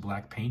brown or some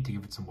black paint to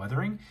give it some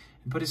weathering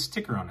and put a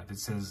sticker on it that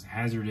says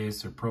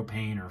hazardous or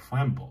propane or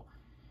flammable.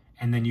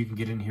 And then you can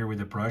get in here with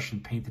a brush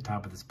and paint the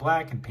top of this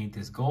black and paint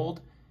this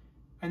gold.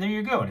 And there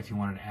you go. And if you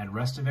wanted to add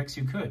rust effects,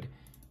 you could.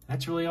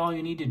 That's really all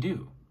you need to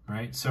do,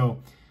 right?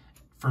 So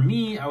for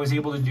me, I was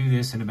able to do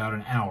this in about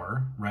an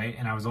hour, right?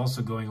 And I was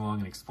also going along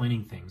and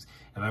explaining things.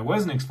 If I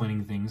wasn't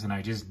explaining things and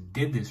I just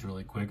did this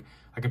really quick,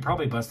 I could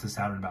probably bust this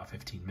out in about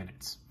 15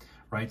 minutes,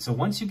 right? So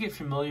once you get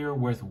familiar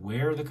with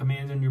where the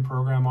commands in your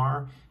program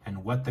are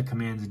and what the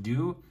commands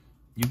do,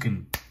 you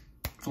can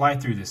fly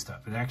through this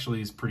stuff. It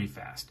actually is pretty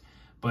fast.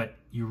 But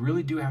you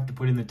really do have to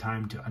put in the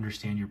time to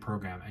understand your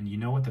program. And you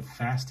know what the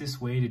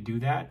fastest way to do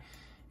that?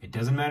 It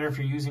doesn't matter if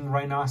you're using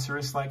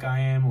Rhinoceros like I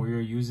am, or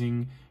you're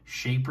using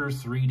Shaper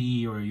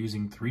 3D, or you're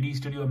using 3D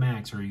Studio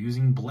Max, or you're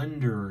using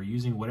Blender, or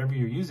using whatever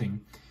you're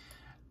using.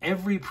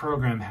 Every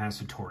program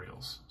has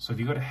tutorials. So if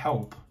you go to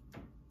Help,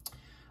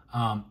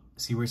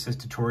 see where it says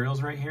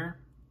Tutorials right here?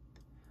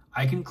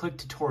 I can click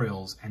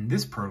Tutorials, and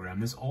this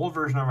program, this old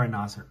version of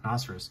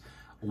Rhinoceros,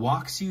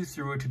 walks you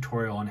through a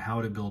tutorial on how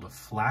to build a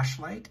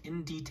flashlight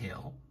in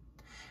detail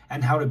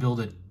and how to build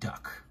a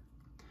duck,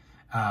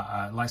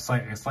 a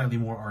slightly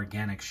more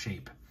organic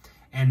shape.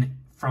 And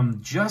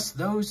from just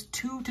those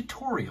two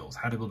tutorials,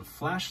 how to build a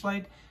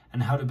flashlight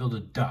and how to build a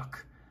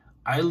duck,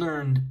 I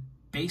learned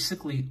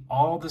basically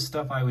all the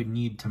stuff I would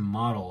need to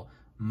model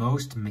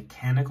most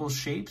mechanical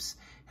shapes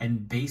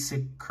and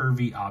basic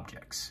curvy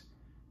objects.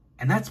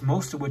 And that's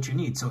most of what you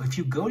need. So if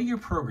you go to your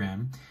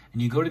program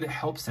and you go to the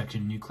help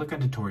section and you click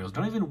on tutorials,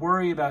 don't even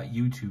worry about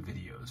YouTube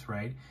videos,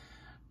 right?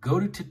 Go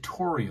to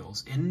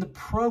tutorials in the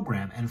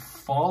program and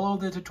follow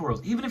the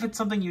tutorials, even if it's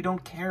something you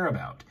don't care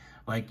about.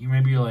 Like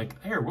maybe you're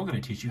like, here, we're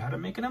gonna teach you how to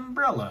make an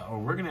umbrella, or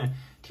we're gonna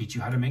teach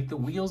you how to make the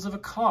wheels of a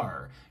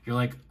car. You're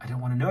like, I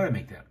don't wanna know how to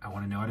make that. I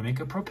wanna know how to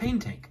make a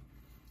propane tank.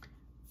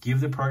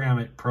 Give the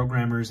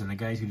programmers and the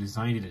guys who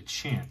designed it a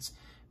chance,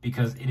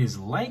 because it is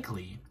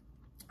likely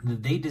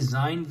that they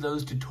designed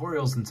those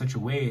tutorials in such a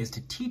way as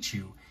to teach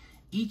you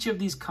each of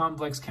these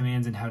complex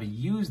commands and how to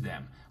use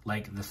them,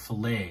 like the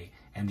fillet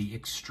and the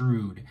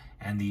extrude,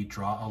 and the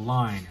draw a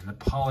line, and the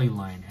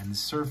polyline, and the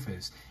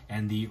surface,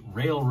 and the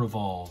rail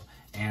revolve,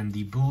 and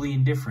the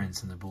Boolean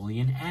difference, and the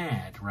Boolean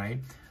add, right?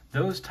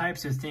 Those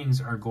types of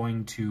things are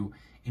going to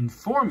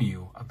inform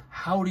you of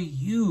how to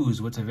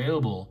use what's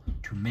available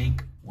to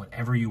make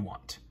whatever you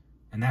want.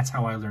 And that's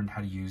how I learned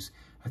how to use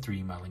a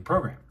 3D modeling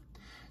program.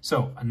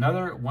 So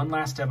one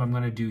last step I'm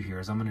going to do here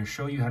is I'm going to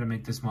show you how to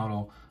make this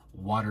model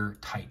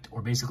watertight,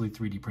 or basically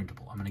 3D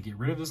printable. I'm going to get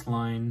rid of this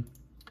line,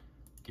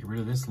 get rid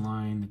of this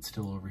line that's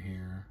still over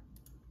here,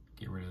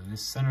 get rid of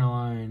this center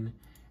line,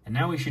 and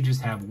now we should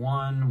just have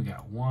we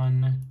got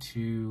 1,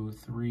 2,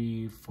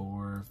 3,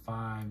 4,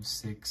 5,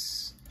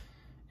 6,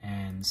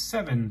 and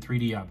 7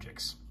 3D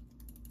objects.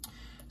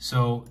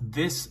 So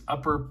this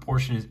upper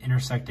portion is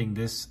intersecting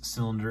this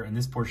cylinder, and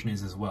this portion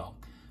is as well.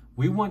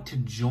 We want to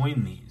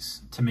join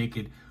these to make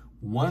it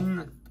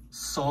one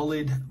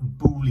solid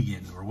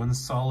Boolean, or one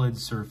solid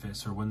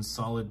surface, or one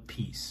solid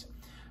piece.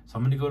 So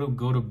I'm going to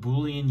go to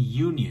Boolean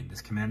union,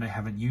 this command I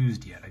haven't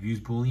used yet. I've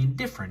used Boolean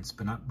difference,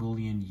 but not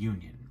Boolean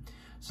union.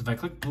 So if I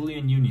click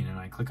Boolean union and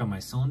I click on my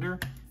cylinder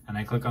and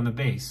I click on the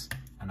base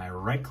and I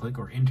right click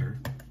or enter,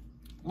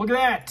 look at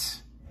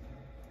that!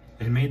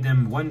 It made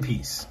them one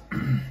piece.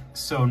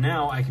 So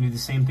now I can do the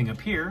same thing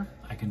up here.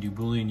 I can do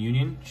Boolean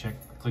union,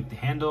 click the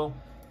handle,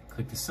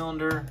 click the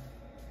cylinder,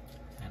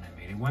 and I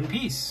made it one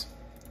piece.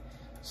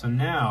 So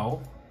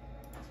now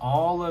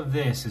all of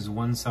this is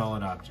one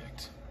solid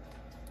object.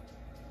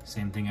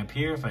 Same thing up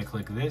here. If I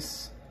click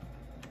this,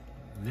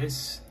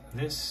 this,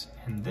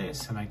 and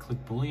this, and I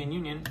click Boolean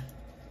union,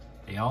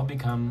 they all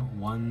become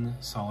one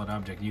solid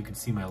object. You can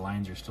see my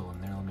lines are still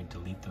in there. Let me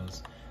delete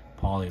those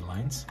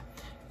polylines.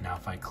 Now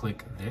if I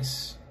click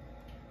this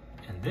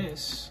and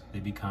this, they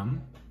do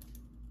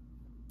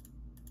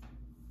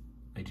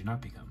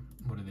not become.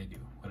 What do they do?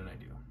 What did I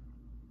do?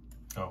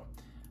 Oh,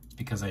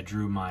 because I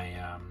drew my,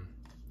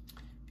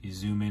 if you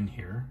zoom in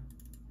here,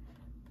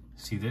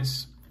 see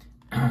this?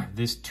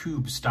 This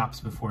tube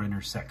stops before it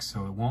intersects,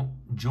 so it won't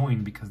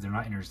join because they're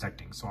not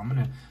intersecting. So I'm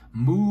gonna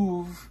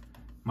move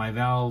my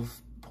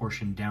valve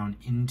portion down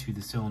into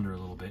the cylinder a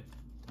little bit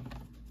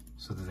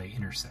so that they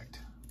intersect.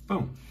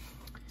 Boom.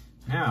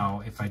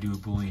 Now, if I do a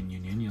Boolean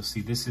union, you'll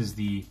see this is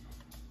the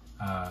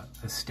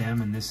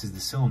stem and this is the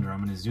cylinder.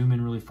 I'm going to zoom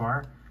in really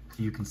far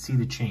so you can see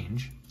the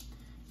change.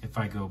 If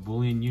I go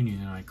Boolean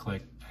union and I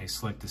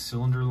select the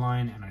cylinder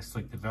line and I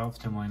select the valve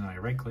stem line and I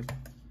right click,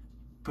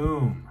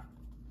 boom,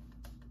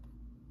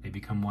 they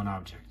become one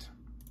object.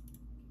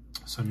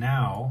 So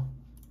now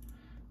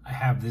I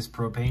have this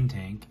propane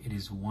tank. It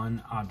is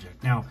one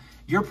object. Now,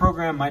 your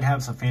program might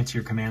have some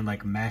fancier command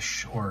like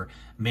mesh or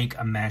make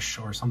a mesh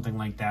or something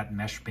like that,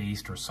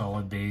 mesh-based or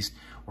solid-based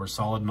or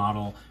solid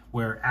model,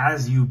 where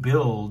as you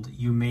build,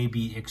 you may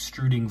be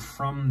extruding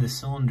from the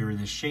cylinder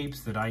the shapes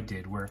that I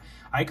did, where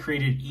I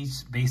created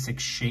each basic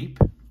shape,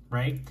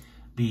 right?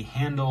 The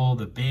handle,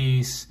 the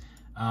base,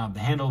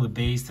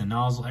 the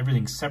nozzle,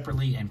 everything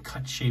separately, and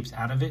cut shapes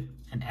out of it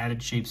and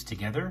added shapes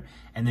together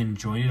and then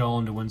join it all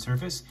into one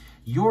surface.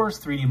 Your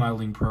 3D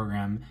modeling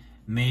program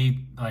may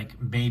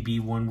be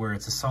one where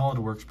it's a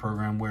SolidWorks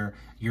program where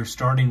you're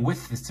starting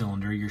with the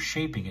cylinder, you're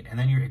shaping it, and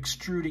then you're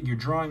extruding, you're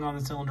drawing on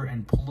the cylinder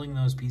and pulling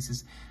those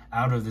pieces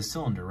out of the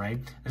cylinder, right?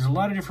 There's a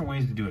lot of different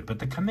ways to do it, but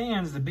the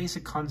commands, the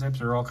basic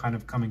concepts are all kind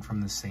of coming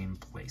from the same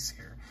place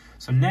here.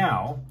 So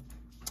now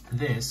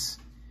this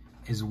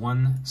is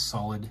one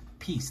solid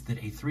piece that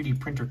a 3D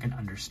printer can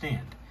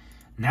understand.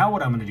 Now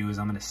what I'm going to do is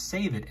I'm going to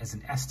save it as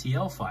an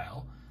STL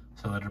file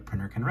so that a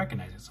printer can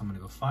recognize it. So I'm going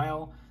to go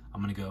File,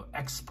 I'm going to go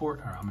Export,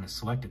 or I'm going to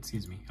select it,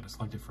 excuse me, got to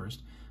select it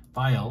first.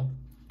 File,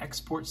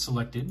 Export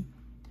Selected,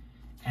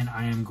 and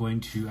I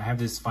have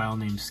this file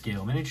named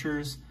Scale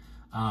Miniatures.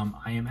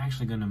 I am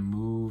actually going to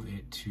move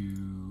it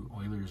to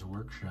Euler's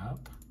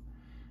Workshop,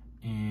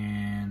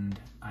 and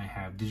I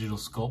have digital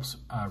sculpts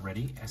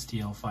ready,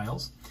 STL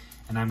files,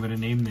 and I'm going to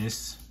name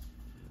this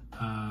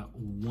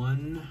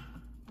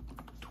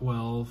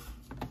 112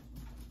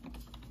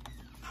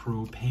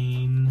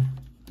 Propane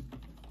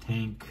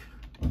Tank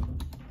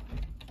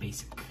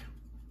Basic,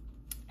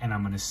 and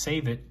I'm going to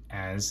save it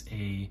as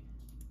a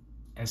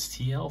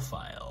STL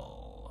file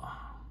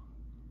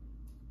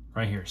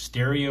right here.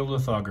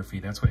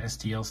 Stereolithography, that's what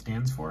STL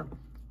stands for.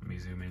 Let me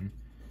zoom in.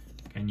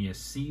 Can you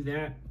see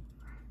that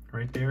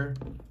right there?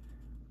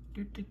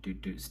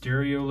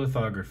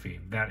 Stereolithography.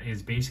 That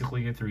is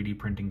basically a 3D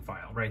printing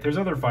file, right? There's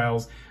other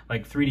files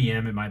like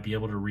 3DM it might be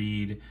able to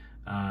read,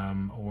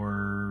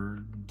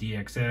 or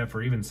DXF,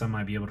 or even some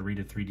might be able to read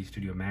a 3D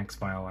Studio Max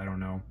file, I don't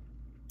know.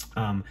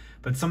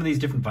 But some of these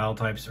different file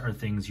types are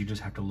things you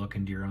just have to look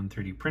into your own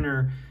 3D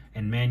printer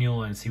and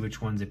manual and see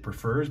which ones it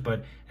prefers,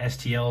 but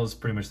STL is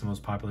pretty much the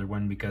most popular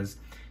one because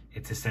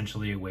it's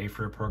essentially a way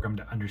for a program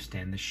to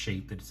understand the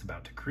shape that it's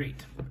about to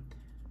create.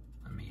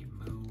 Let me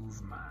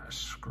move my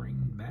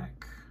screen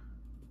back.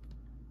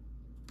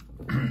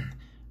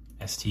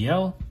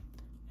 STL,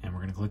 and we're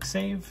going to click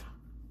Save.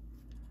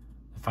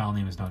 The file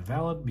name is not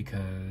valid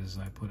because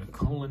I put a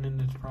colon in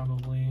it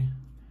probably.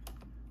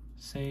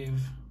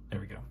 Save. There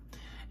we go.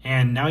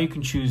 And now you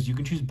can choose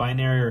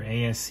binary or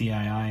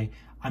ASCII.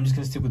 I'm just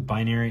gonna stick with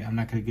binary. I'm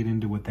not gonna get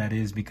into what that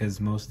is because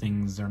most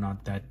things are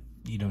not that,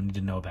 you don't need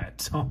to know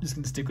that. So I'm just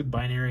gonna stick with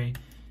binary,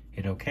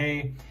 hit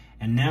okay.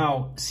 And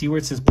now see where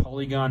it says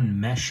polygon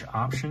mesh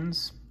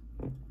options?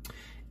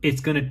 It's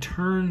gonna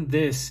turn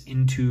this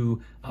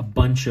into a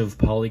bunch of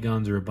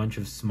polygons or a bunch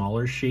of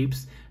smaller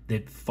shapes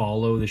that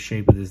follow the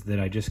shape of this that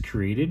I just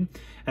created.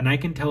 And I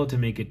can tell it to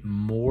make it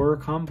more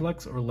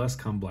complex or less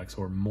complex,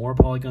 or more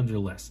polygons or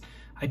less.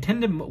 I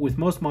tend to, with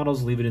most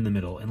models, leave it in the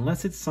middle,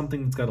 unless it's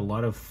something that's got a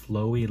lot of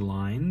flowy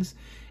lines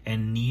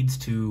and needs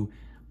to,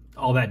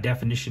 all that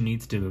definition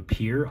needs to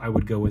appear. I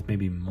would go with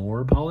maybe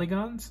more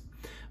polygons.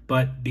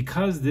 But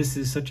because this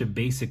is such a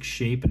basic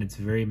shape and it's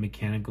very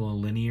mechanical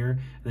and linear, and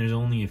there's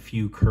only a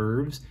few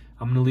curves,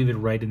 I'm gonna leave it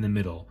right in the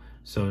middle.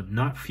 So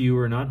not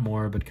fewer, not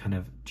more, but kind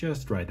of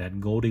just right, that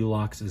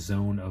Goldilocks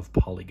zone of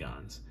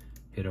polygons.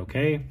 Hit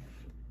okay,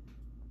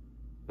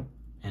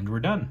 and we're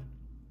done.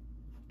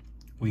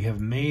 We have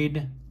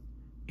made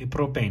a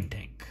propane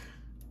tank.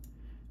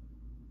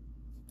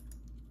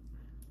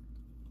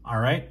 All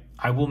right,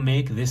 I will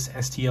make this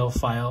STL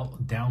file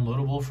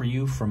downloadable for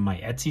you from my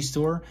Etsy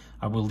store.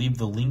 I will leave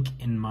the link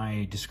in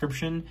my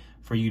description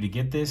for you to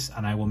get this,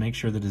 and I will make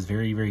sure that it's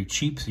very, very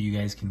cheap so you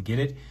guys can get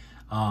it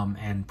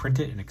and print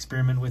it and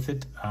experiment with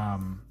it.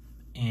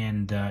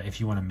 If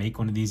you want to make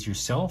one of these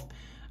yourself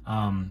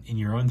in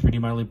your own 3D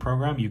modeling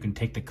program, you can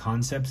take the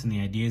concepts and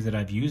the ideas that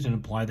I've used and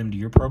apply them to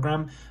your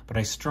program. But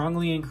I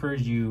strongly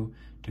encourage you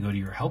to go to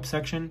your help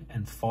section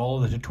and follow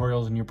the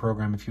tutorials in your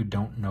program if you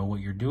don't know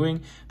what you're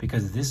doing,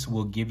 because this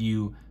will give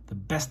you the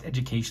best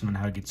education on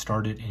how to get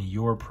started in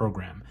your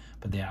program.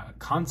 But the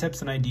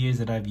concepts and ideas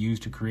that I've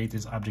used to create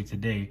this object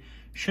today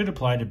should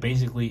apply to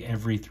basically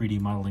every 3D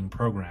modeling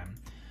program.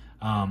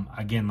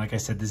 Again, like I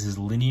said, this is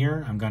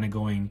linear. I'm kind of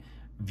going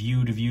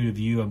view to view to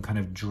view. I'm kind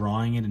of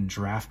drawing it and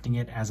drafting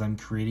it as I'm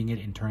creating it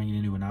and turning it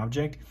into an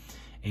object.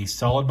 A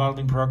solid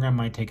modeling program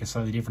might take a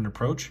slightly different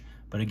approach,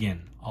 but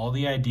again, all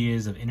the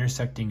ideas of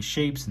intersecting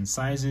shapes and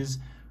sizes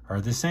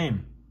are the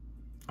same.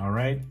 All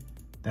right,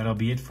 that'll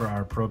be it for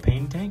our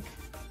propane tank.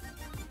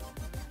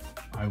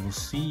 I will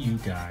see you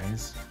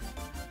guys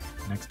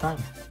next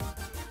time.